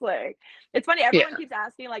friends. Like, it's funny. Everyone keeps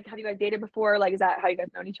asking like, have you guys dated before? Like, is that how you guys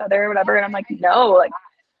known each other or whatever? And I'm like, no. Like,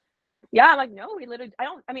 yeah, I'm like, no. He literally. I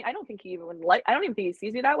don't think he even like. I don't even think he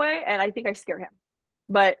sees me that way, and I think I scare him.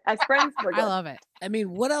 But as friends, we're good. I love it. I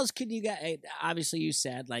mean, what else can you guys? Obviously, you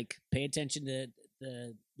said like pay attention to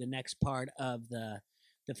the next part of the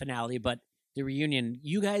finale, but the reunion.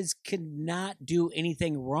 You guys cannot do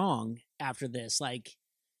anything wrong after this. Like,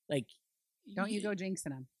 Don't you go jinxing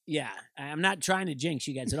them. Yeah, I'm not trying to jinx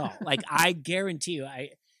you guys at all. Like, I guarantee you,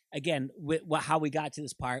 how we got to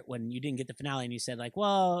this part when you didn't get the finale and you said like,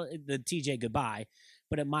 well, the TJ goodbye,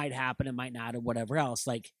 but it might happen, it might not, or whatever else.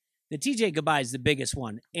 Like, the TJ goodbye is the biggest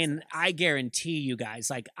one, and I guarantee you guys,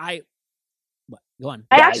 like, go on.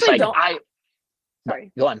 I Guys, actually like, don't.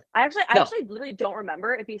 Sorry. Go on. I No. actually literally don't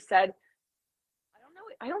remember if he said. I don't know.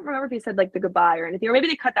 I don't remember if he said like the goodbye or anything, or maybe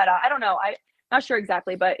they cut that out. I don't know. I'm not sure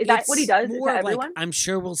exactly, but is that what he does? Is More that of, like, everyone? I'm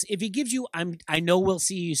sure we'll. If he gives you, I know we'll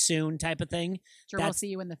see you soon type of thing. Sure, we'll see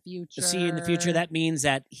you in the future. See you in the future. That means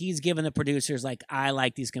that he's giving the producers like, I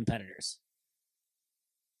like these competitors.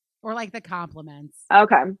 Or like the compliments.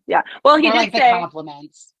 Okay. Yeah. Well, he Or did like the say.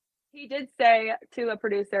 compliments. He did say to a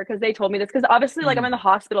producer, because they told me this, because obviously, like, I'm in the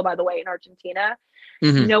hospital, by the way, in Argentina.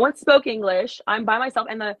 Mhm. No one spoke English. I'm by myself,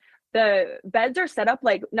 and the beds are set up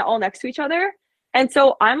like all next to each other. And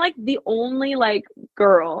so I'm like the only like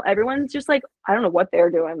girl. Everyone's just like, I don't know what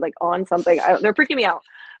they're doing, like on something. They're freaking me out.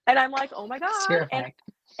 And I'm like, oh my God. Terrifying.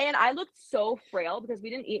 And I looked so frail because we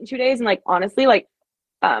didn't eat in 2 days. And like, honestly, like,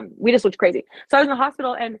 we just looked crazy. So I was in the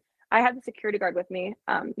hospital and I had the security guard with me.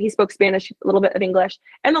 He spoke Spanish, a little bit of English.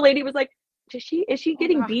 And the lady was like, is she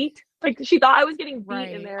getting God. beat? Like, she thought I was getting beat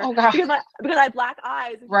in Right. there Oh God. because I had black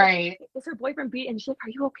eyes. And she's like, Right. is her boyfriend beat? And she's like, are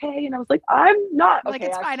you okay? And I was like, I'm not Like, okay,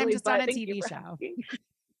 it's fine. I'm actually, just but on a thank TV you for show. asking.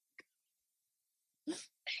 I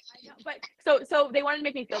know, but so they wanted to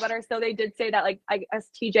make me feel better. So they did say that, like, I guess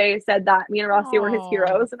TJ said that me and Rossi were his Aw.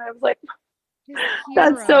 heroes. And I was like, His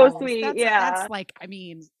That's so heroes. sweet, That's, yeah. That's like, I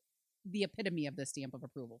mean, the epitome of the stamp of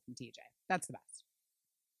approval from TJ. That's the best.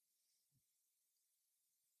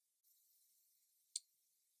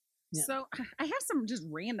 Yeah. So I have some just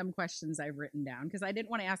random questions I've written down because I didn't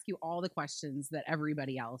want to ask you all the questions that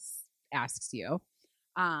everybody else asks you.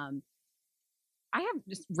 I have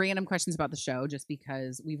just random questions about the show just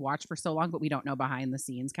because we've watched for so long, but we don't know behind the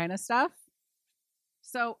scenes kind of stuff.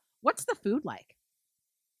 So what's the food like?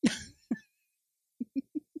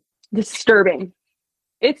 disturbing.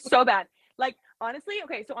 It's so bad. Like, honestly,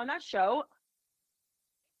 okay, so on that show,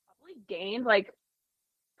 I probably gained like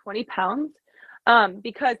 20 pounds.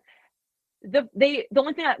 Because the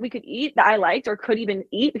only thing that we could eat that I liked or could even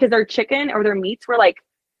eat, because their chicken or their meats were like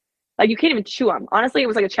you can't even chew them. Honestly, it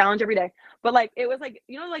was like a challenge every day. But like, it was like,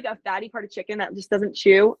 you know, like a fatty part of chicken that just doesn't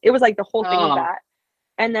chew. It was like the whole thing was that.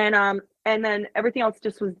 And then everything else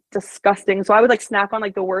just was disgusting. So I would like snack on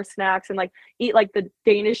like the worst snacks and like eat like the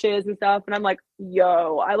Danishes and stuff. And I'm like,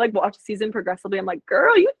 yo, I like watch the season progressively. I'm like,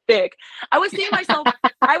 girl, you thick. I was seeing myself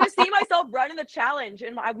running the challenge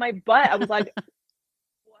in my butt. I was like,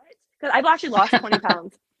 what? Because I've actually lost 20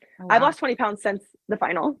 pounds. Oh, I've wow. lost 20 pounds since the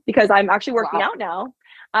final because I'm actually working Wow. out now.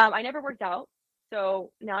 I never worked out.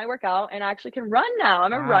 So now I work out and I actually can run now.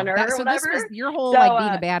 I'm a Wow. runner That- or so this whatever. was your whole So, like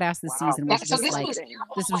being a badass this Wow. season was So just this like was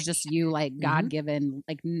this was just you like Mhm. God given,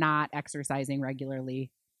 like not exercising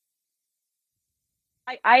regularly.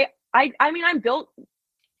 I mean, I'm built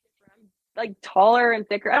like taller and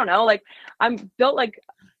thicker. I don't know. Like I'm built like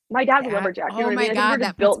my dad's a Yeah. lumberjack. You know Oh what I my mean? I think God, we're just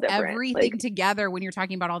that built puts different. everything Like, together when you're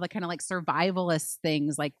talking about all the kind of like survivalist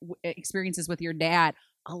things, like experiences with your dad.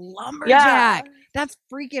 A yeah. lumberjack. That's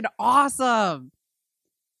freaking awesome.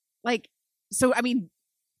 Like, so I mean,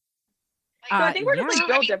 So I think we're just yeah. like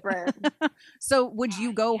built different. So would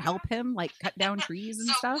you go help him like cut down trees and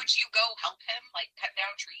stuff? would you go help him like cut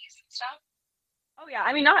down trees and stuff? Oh yeah,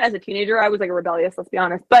 I mean, not as a teenager. I was like a rebellious, let's be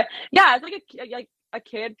honest. But yeah, as like a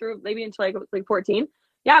kid through maybe until like 14.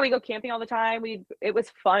 Yeah, we go camping all the time. It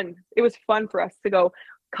was fun. It was fun for us to go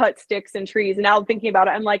cut sticks and trees. And now thinking about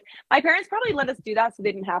it, I'm like, my parents probably let us do that so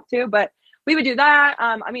they didn't have to. But we would do that.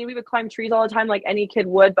 I mean, we would climb trees all the time, like any kid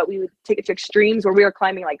would, but we would take it to extremes where we were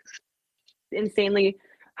climbing like insanely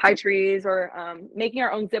high trees, or making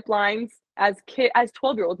our own zip lines as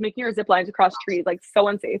 12-year-olds, making our zip lines across trees, like so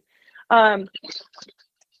unsafe. Yeah,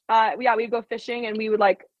 we'd go fishing and we would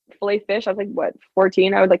like fillet fish. I was like, what,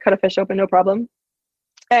 14? I would like cut a fish open, no problem.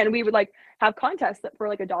 And we would like have contests for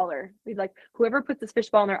like $1. We'd like, whoever puts this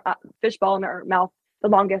fishball in their mouth the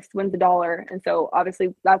longest wins $1. And so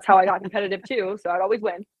obviously that's how I got competitive too. So I'd always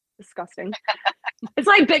win. Disgusting. It's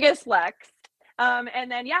my biggest flex. And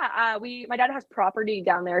then my dad has property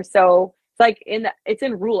down there, so it's like it's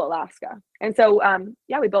in rural Alaska. And so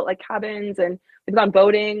we built like cabins and we've gone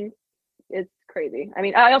boating. It's crazy. I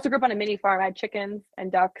mean, I also grew up on a mini farm. I had chickens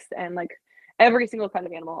and ducks and like every single kind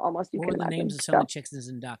of animal almost you What can were the imagine. names of some of the chickens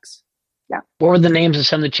and ducks? What were the names of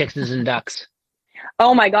some of the chickens and ducks?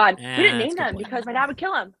 Oh my God. We didn't that's name a good them point. because my dad would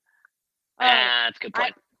kill them. That's a good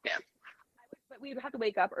point. But we would have to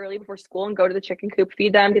wake up early before school and go to the chicken coop,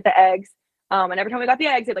 feed them, get the eggs. And every time we got the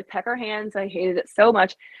eggs, they'd like peck our hands. I hated it so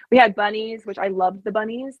much. We had bunnies, which I loved the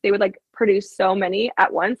bunnies. They would like produce so many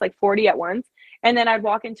at once, like 40 at once. And then I'd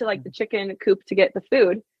walk into like the chicken coop to get the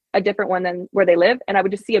food, a different one than where they live. And I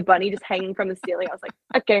would just see a bunny just hanging from the ceiling. I was like,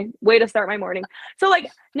 okay, way to start my morning. So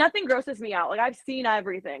like nothing grosses me out. Like I've seen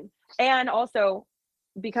everything. And also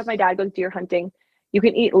because my dad goes deer hunting, you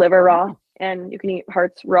can eat liver raw and you can eat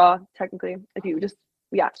hearts raw, technically, if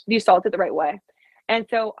you salt it the right way. And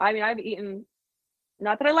so, I mean, I've eaten,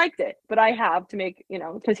 not that I liked it, but I have to make,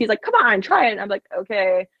 because he's like, come on, try it. And I'm like,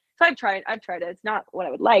 okay. So I've tried it. It's not what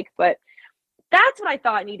I would like, but that's what I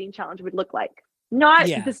thought an eating challenge would look like. Not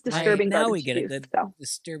this disturbing now garbage we get juice, it. So.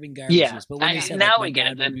 Disturbing garbage juice. But when you said now like, we get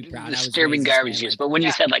it. my dad The would be proud, I was disturbing raised this garbage way, juice. like, But when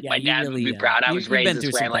you said like yeah, my you dad really, would be proud, I was you've raised been this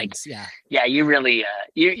through way. some I'm like, things, you really,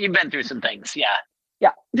 you've been through some things. Yeah.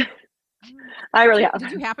 Yeah. I really have.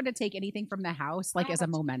 Did you happen to take anything from the house, like as a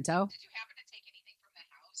memento?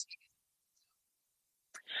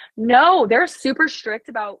 No, they're super strict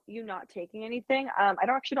about you not taking anything. I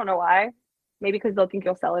don't know why. Maybe because they'll think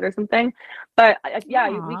you'll sell it or something. But we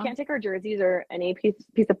Aw. can't take our jerseys or any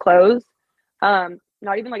piece of clothes. Not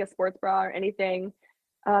even like a sports bra or anything.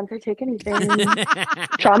 Can I take anything?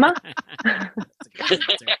 Trauma?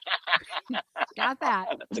 Got that.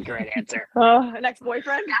 That's a great answer. An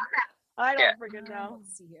ex-boyfriend? I don't freaking know.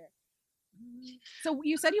 Let's see here. So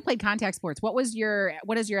you said you played contact sports. What is your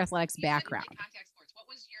athletics background? I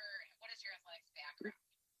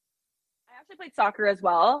actually played soccer as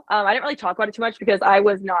well. I didn't really talk about it too much because I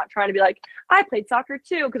was not trying to be like, I played soccer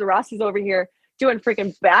too, because Rossi's over here doing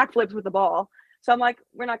freaking backflips with the ball. So I'm like,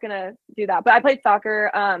 we're not going to do that. But I played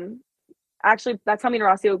soccer. Actually, that's how me and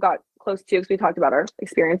Rossio got close too, because we talked about our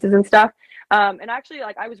experiences and stuff. And actually,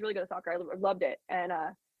 like, I was really good at soccer. I loved it. And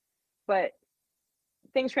but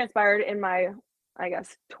things transpired in my, I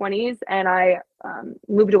guess, 20s, and I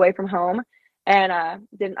moved away from home. And I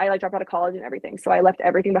dropped out of college and everything. So I left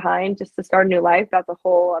everything behind just to start a new life. That's a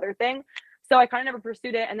whole other thing. So I kind of never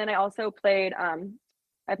pursued it. And then I also played,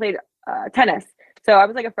 tennis. So I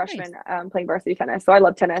was like a freshman playing varsity tennis. So I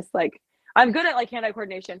love tennis. Like I'm good at like hand-eye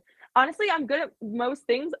coordination. Honestly, I'm good at most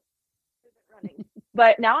things, running.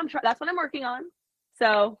 But now that's what I'm working on.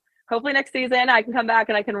 So hopefully next season I can come back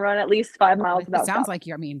and I can run at least 5 miles without Sounds stop. like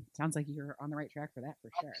you're on the right track for that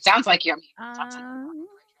for sure. Sounds like you're.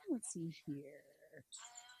 Let's see here.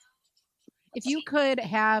 If you could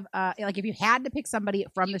have, if you had to pick somebody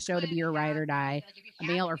from the show to be your ride or die, a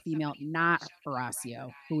male or female, not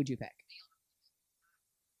Horacio, who would you pick?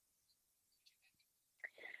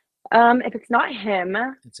 If it's not him,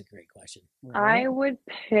 That's a great question. I would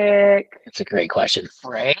pick. That's a great question.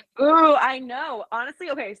 Right? Ooh, I know. Honestly,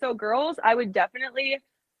 okay. So girls, I would definitely.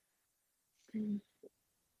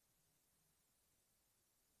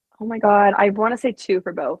 Oh my God, I want to say 2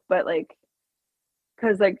 for both, but like,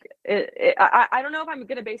 because like I don't know if I'm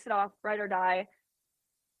gonna base it off ride or die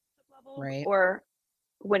levels Right. or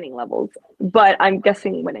winning levels, but I'm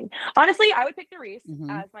guessing winning. Honestly, I would pick Nerese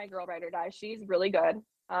as my girl ride or die. She's really good.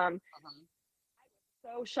 I was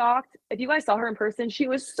so shocked. If you guys saw her in person, she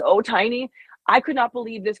was so tiny. I could not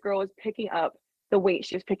believe this girl was picking up the weight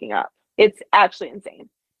she was picking up. It's actually insane.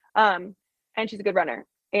 And she's a good runner.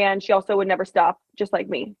 And she also would never stop, just like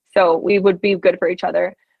me. So we would be good for each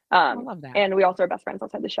other. I love that. And we also are best friends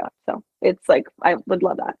outside the shop. So it's like, I would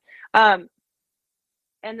love that.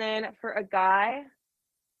 And then for a guy,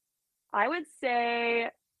 I would say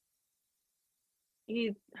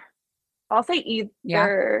I'll say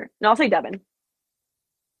Devin.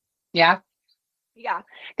 Yeah. Yeah.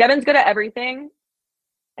 Devin's good at everything.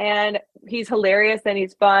 And he's hilarious and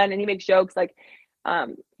he's fun and he makes jokes. Like,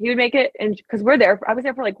 He would make it, and because I was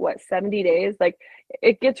there for like what 70 days. Like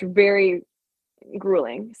it gets very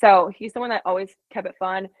grueling. So he's someone that always kept it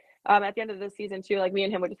fun. At the end of the season too, like me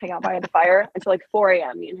and him would just hang out by the fire until like 4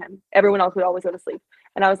 a.m. Me and him. Everyone else would always go to sleep,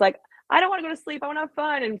 and I was like, I don't want to go to sleep. I want to have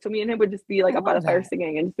fun. And so me and him would just be like up by the fire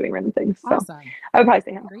singing and just doing random things. So Awesome. I would probably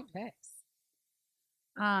say him. Great picks.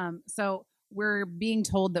 So we're being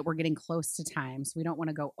told that we're getting close to time, so we don't want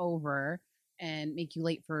to go over and make you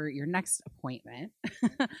late for your next appointment.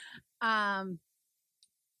 What am I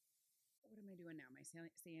doing now? Am I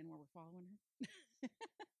saying where we're following her?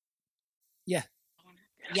 Yeah.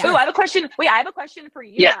 Yeah. Oh, I have a question. Wait, I have a question for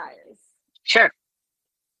you guys. Sure.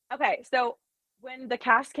 Okay, so when the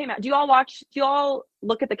cast came out, do you all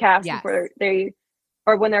look at the cast before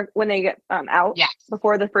when they get out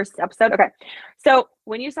before the first episode? Okay. So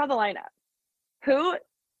when you saw the lineup, who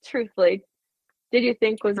truthfully did you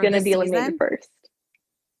think was going to be eliminated first?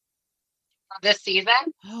 This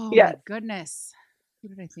season? Oh my goodness. Who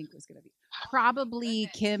did I think was going to be? Probably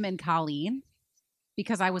Kim and Colleen.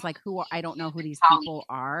 Because I was like, I don't know who these people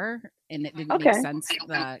are, and it didn't make sense,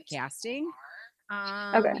 the casting.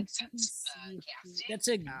 Okay. That's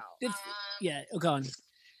go on.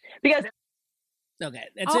 Because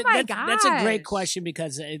that's a great question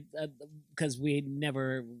because we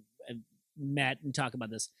never met and talked about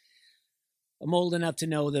this. I'm old enough to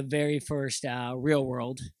know the very first Real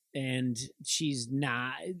World, and she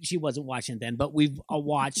wasn't watching it then, but we've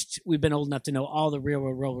been old enough to know all the Real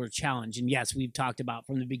World Challenge. And yes, we've talked about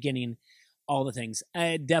from the beginning, all the things.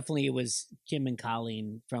 Definitely it was Kim and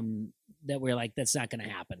Colleen from that. We're like, that's not going to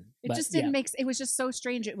happen. It just didn't it was just so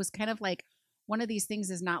strange. It was kind of like one of these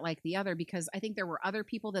things is not like the other, because I think there were other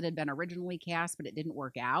people that had been originally cast, but it didn't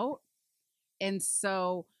work out. And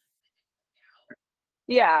so.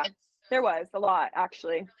 Yeah, there was a lot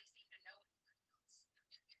actually.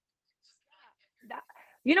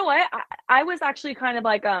 You know what? I was actually kind of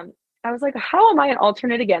like, I was like, how am I an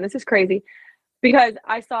alternate again? This is crazy. Because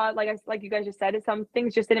I saw, like you guys just said, some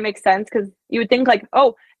things just didn't make sense, because you would think like,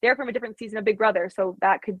 oh, they're from a different season of Big Brother, so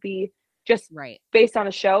that could be just based on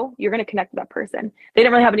a show. You're going to connect with that person. They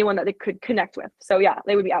didn't really have anyone that they could connect with, so yeah,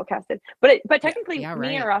 they would be outcasted. But technically, me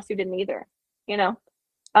and Arasu didn't either. You know?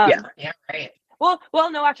 Right.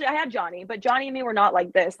 Well, no, actually, I had Johnny, but Johnny and me were not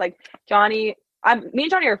like this. Like Johnny, me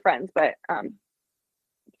and Johnny are friends, but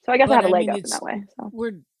so I guess I have a leg up in that way. So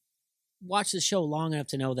we're watched the show long enough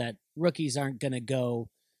to know that rookies aren't going to go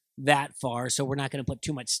that far, so we're not going to put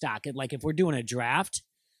too much stock. Like if we're doing a draft,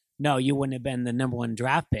 no, you wouldn't have been the number one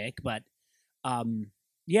draft pick, but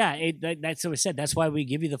that's what I said. That's why we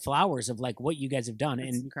give you the flowers of like what you guys have done.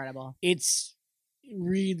 It's incredible. It's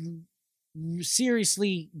really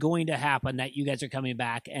seriously going to happen that you guys are coming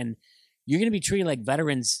back and you're going to be treated like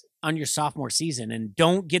veterans on your sophomore season, and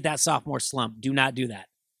don't get that sophomore slump. Do not do that.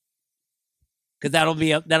 Because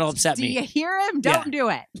that'll upset me. Do you hear him? Don't do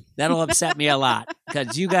it. That'll upset me a lot,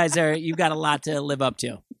 because you've got a lot to live up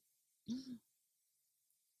to.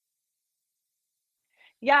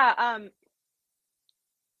 Yeah, I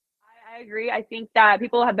agree. I think that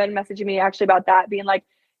people have been messaging me actually about that, being like,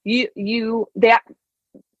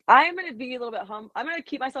 I'm going to be a little bit I'm going to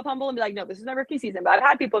keep myself humble and be like, no, this is my rookie season. But I've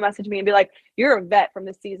had people message me and be like, you're a vet from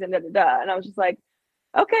this season, da da da. And I was just like,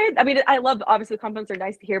 okay. I mean, I love, obviously the compliments are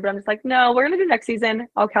nice to hear, but I'm just like, no, we're going to do next season.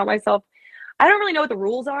 I'll count myself. I don't really know what the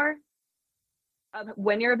rules are of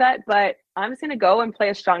when you're a vet, but I'm just going to go and play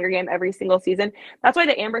a stronger game every single season. That's why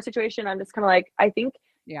the Amber situation, I'm just kind of like, I think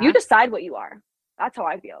you decide what you are. That's how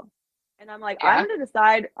I feel. And I'm like, I'm going to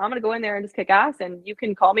decide, I'm going to go in there and just kick ass, and you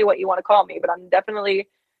can call me what you want to call me, but I'm definitely,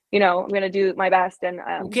 I'm going to do my best. And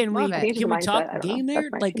can we talk game there?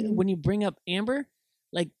 Like when you bring up Amber,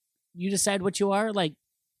 like you decide what you are, like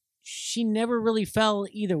she never really fell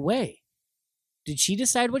either way. Did she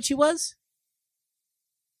decide what she was?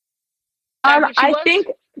 I think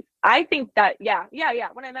that, yeah.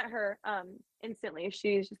 When I met her, instantly,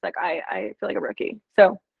 she's just like, I feel like a rookie.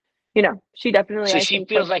 So, she definitely. So she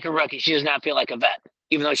feels like a rookie. She does not feel like a vet,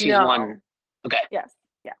 even though she's won. Okay. Yes.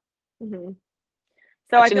 Yeah. Mm-hmm.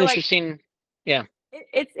 So that's I feel an interesting. Yeah.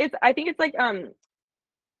 It's. I think it's like be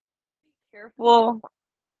careful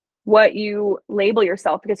what you label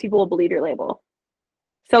yourself, because people will believe your label.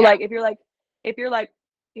 So like if you're like, I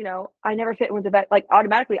never fit in with the vet, like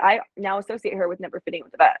automatically I now associate her with never fitting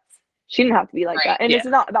with the vets. She didn't have to be like that. And this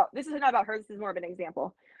is not about her. This is more of an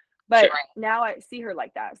example. But now I see her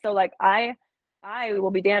like that. So like I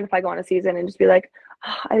will be damned if I go on a season and just be like,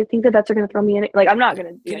 I think the vets are going to throw me in it. Like I'm not going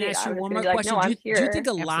to do Can I ask you one more question? Do you think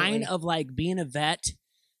a line of like being a vet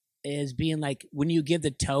is being like when you give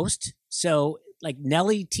the toast? So like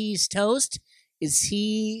Nelly T's toast is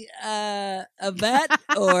he a vet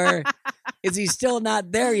or is he still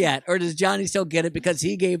not there yet? Or does Johnny still get it because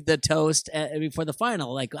he gave the toast before the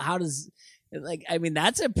final? Like, how does, like, I mean,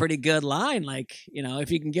 that's a pretty good line. Like, you know,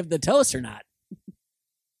 if you can give the toast or not.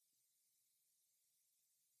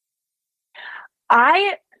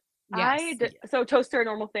 So toasts are a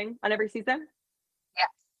normal thing on every season?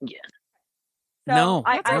 Yeah. So No,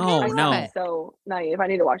 I'm no. so naive. I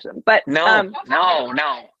need to watch them. But No.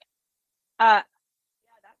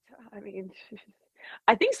 I mean,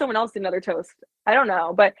 I think someone else did another toast. I don't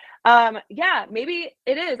know, but yeah, maybe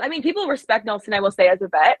it is. I mean, people respect Nelson, I will say, as a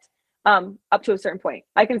vet, up to a certain point.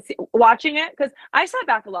 I can see watching it because I sat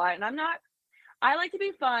back a lot, and I like to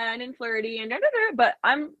be fun and flirty and but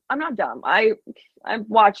I'm not dumb. I've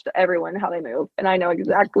watched everyone how they move, and I know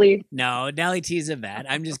exactly. No, Nelly T's a vet.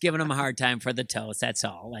 I'm just giving him a hard time for the toast. That's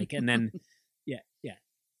all. Like, and then, yeah.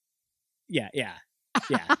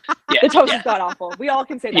 The toast is god awful. We all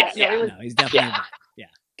can say that. Yeah, No, No, he's definitely a vet. Yeah.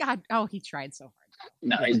 God, oh, he tried so hard.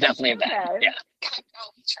 No, he's definitely a vet. Okay.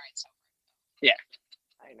 Yeah.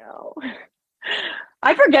 I know.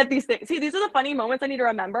 I forget these things. See, these are the funny moments I need to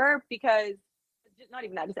remember because not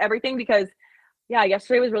even that, just everything. Because yeah,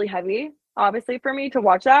 yesterday was really heavy, obviously, for me to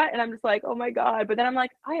watch that, and I'm just like, oh my god. But then I'm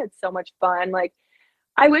like, I had so much fun. Like,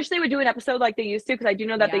 I wish they would do an episode like they used to, because I do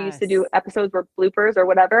know that they used to do episodes where bloopers or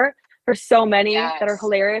whatever. There's so many that are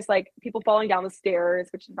hilarious, like people falling down the stairs,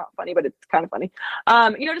 which is not funny, but it's kind of funny.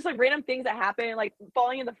 You know, just like random things that happen, like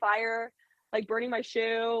falling in the fire, like burning my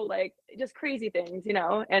shoe, like just crazy things, you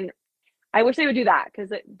know. And I wish they would do that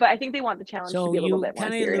but I think they want the challenge to be a little bit more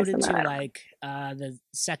serious. So you kind of alluded to like the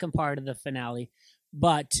second part of the finale,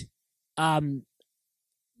 but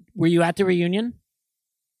were you at the reunion?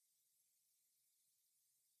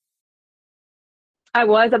 I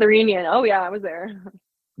was at the reunion. Oh yeah, I was there.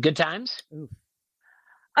 Good times? Oof.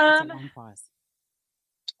 That's a long pause.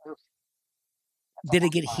 Did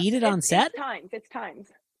it get heated on set? It's times.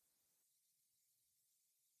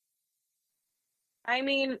 I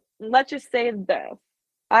mean, let's just say this.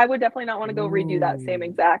 I would definitely not want to go redo that same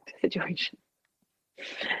exact situation.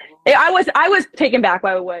 I was taken back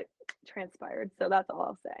by what transpired, so that's all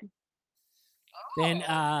I'll say. Then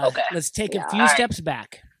Okay. Let's take a few steps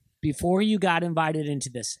back. Before you got invited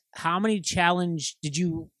into this, how many did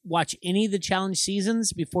you watch any of the challenge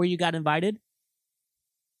seasons before you got invited?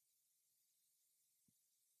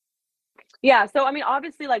 Yeah, so I mean,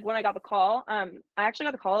 obviously, like when I got the call, I actually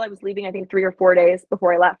got the call. I was leaving, I think 3 or 4 days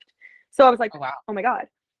before I left. So I was like, oh my god.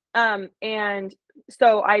 And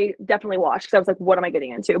so I definitely watched because I was like, what am I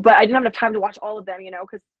getting into? But I didn't have enough time to watch all of them, you know,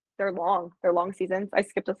 because they're long seasons. I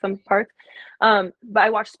skipped some parts. But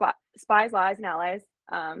I watched Spies, Lies, and Allies.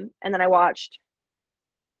 And then I watched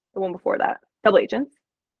the one before that, Double Agents.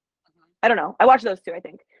 I don't know. I watched those 2, I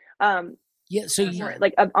think. Yeah, so you,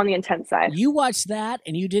 like on the intense side. You watched that,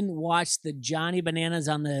 and you didn't watch the Johnny Bananas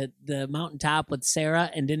on the mountaintop with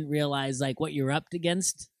Sarah, and didn't realize like what you're up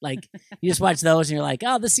against. Like you just watch those, and you're like,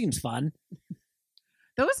 oh, this seems fun.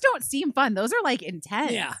 Those don't seem fun. Those are like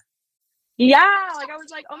intense. Yeah. Like I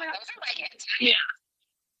was like, oh my god. Yeah.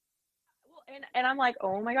 And I'm like,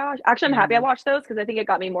 oh my gosh. Actually, I'm happy I watched those because I think it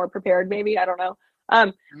got me more prepared. Maybe, I don't know.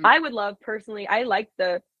 I would love personally. I don't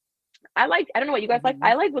know what you guys like.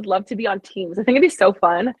 Would love to be on teams. I think it'd be so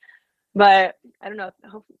fun. But I don't know.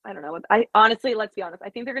 I don't know. I honestly, let's be honest. I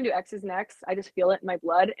think they're gonna do X's next. I just feel it in my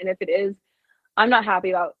blood. And if it is, I'm not happy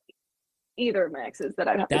about either of my exes that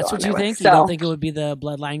I've had. That's what you think? With, you don't think it would be the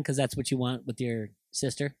bloodline because that's what you want with your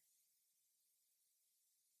sister?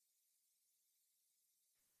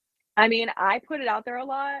 I mean, I put it out there a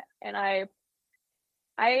lot, and I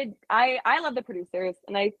love the producers,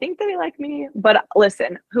 and I think they like me. But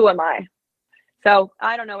listen, who am I? So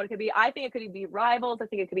I don't know what it could be. I think it could be rivals. I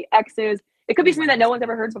think it could be exes. It could be something that no one's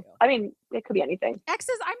ever heard before. I mean, it could be anything.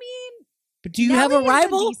 Exes. I mean, but do you have a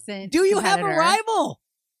rival? Do you have a rival?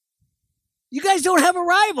 You guys don't have a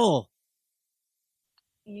rival.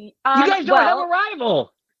 You guys don't have a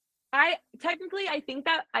rival. I think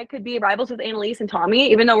that I could be rivals with Annalise and Tommy,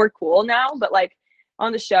 even though we're cool now. But like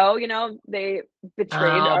on the show, you know, they betrayed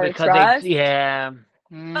our trust.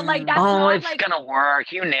 But like that's not, it's gonna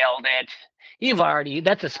work. You nailed it.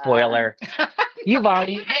 That's a spoiler. It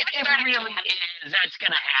really is. That's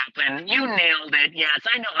gonna happen. You nailed it. Yes,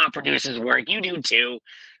 I know how producers work. You do too.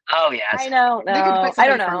 Oh yes. I know. No, I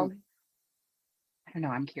don't know. I don't know.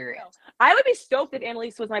 I'm curious. I would be stoked if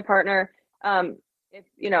Annalise was my partner. If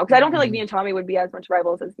you know, because I don't feel like me and Tommy would be as much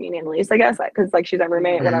rivals as me and Annalise, I guess, because like she's my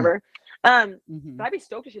roommate, whatever. But I'd be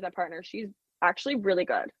stoked if she's that partner. She's actually really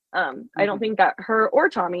good. I don't think that her or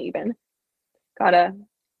Tommy even got a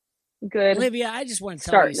good. Olivia, I just want to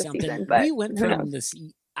tell start you this something. season, but We went who from knows? this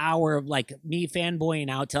hour of like me fanboying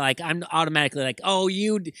out to like I'm automatically like, oh,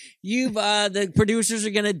 you've the producers are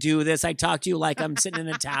gonna do this. I talk to you like I'm sitting in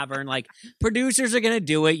a tavern. Like producers are gonna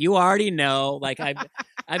do it. You already know. Like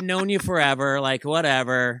I've known you forever. Like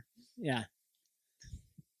whatever. Yeah.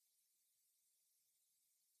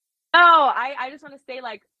 Oh, I just want to say,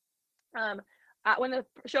 like, when the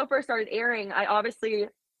show first started airing, I obviously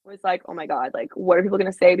was like, oh my God, like, what are people going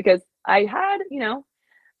to say? Because I had,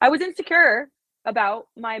 I was insecure about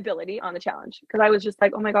my ability on the challenge because I was just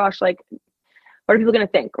like, oh my gosh, like, what are people going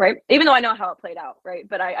to think, right? Even though I know how it played out, right?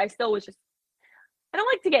 But I still was just, I don't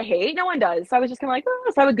like to get hate. No one does. So I was just kind of like,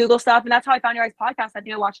 oh, so I would Google stuff. And that's how I found your guys' podcast. I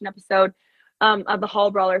think I watched an episode of the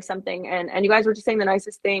Hall Brawl or something. And you guys were just saying the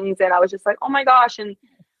nicest things. And I was just like, oh my gosh. And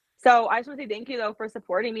so I just want to say thank you though for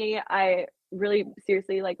supporting me. I really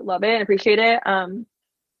seriously like love it and appreciate it.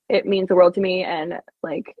 It means the world to me, and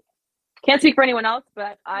like can't speak for anyone else,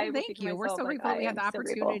 but I Well, thank you. We're so like, grateful we had the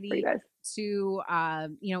opportunity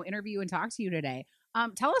to interview and talk to you today.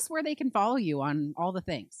 Tell us where they can follow you on all the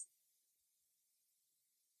things.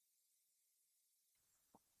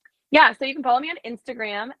 Yeah, so you can follow me on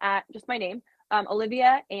Instagram at just my name,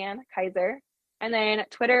 Olivia Ann Kaiser, and then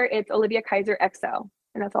Twitter it's Olivia Kaiser XO,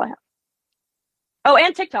 and that's all I have. Oh,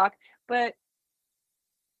 and TikTok, but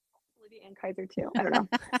Olivia Ann Kaiser too. I don't know.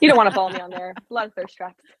 You don't want to follow me on there. A lot of thirst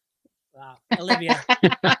traps. Wow, Olivia,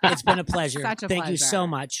 it's been a pleasure. Such a Thank you pleasure. so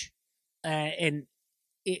much. And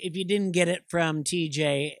if you didn't get it from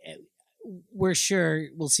TJ, we're sure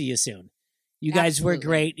we'll see you soon. You guys were Absolutely.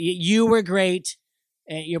 great. You were great.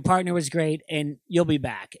 Your partner was great, and you'll be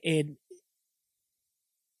back. And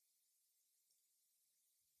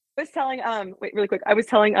I was telling wait really quick. I was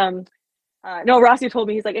telling no, Rossi told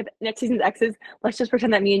me, he's like, if next season's exes, let's just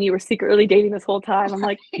pretend that me and you were secretly dating this whole time. I'm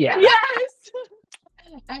like, Yeah. yes.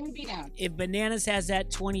 I would be down. if Bananas has that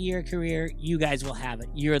 20-year career, you guys will have it.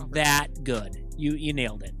 You're that good. You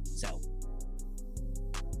nailed it. So.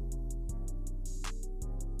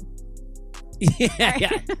 Yeah.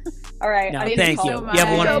 All right. No, I need thank to you. call. You have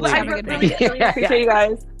a So, wonderful but I evening. really, really appreciate you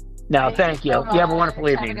guys. No, Thank thank you you. so You have a much. wonderful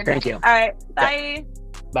Have a evening. good Thank night. you. All right. Bye.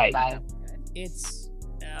 Bye. Bye. It's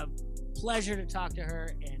a pleasure to talk to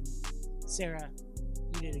her, and Sarah,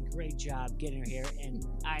 you did a great job getting her here, and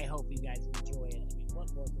I hope you guys enjoy it. I mean,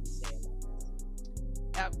 what more can we say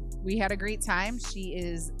about this? We had a great time. She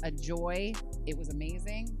is a joy. It was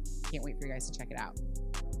amazing. Can't wait for you guys to check it out.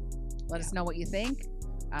 Let us know what you think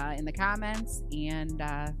in the comments, and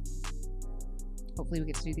hopefully we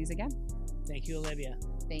get to do these again. Thank you, Olivia.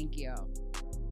 Thank you.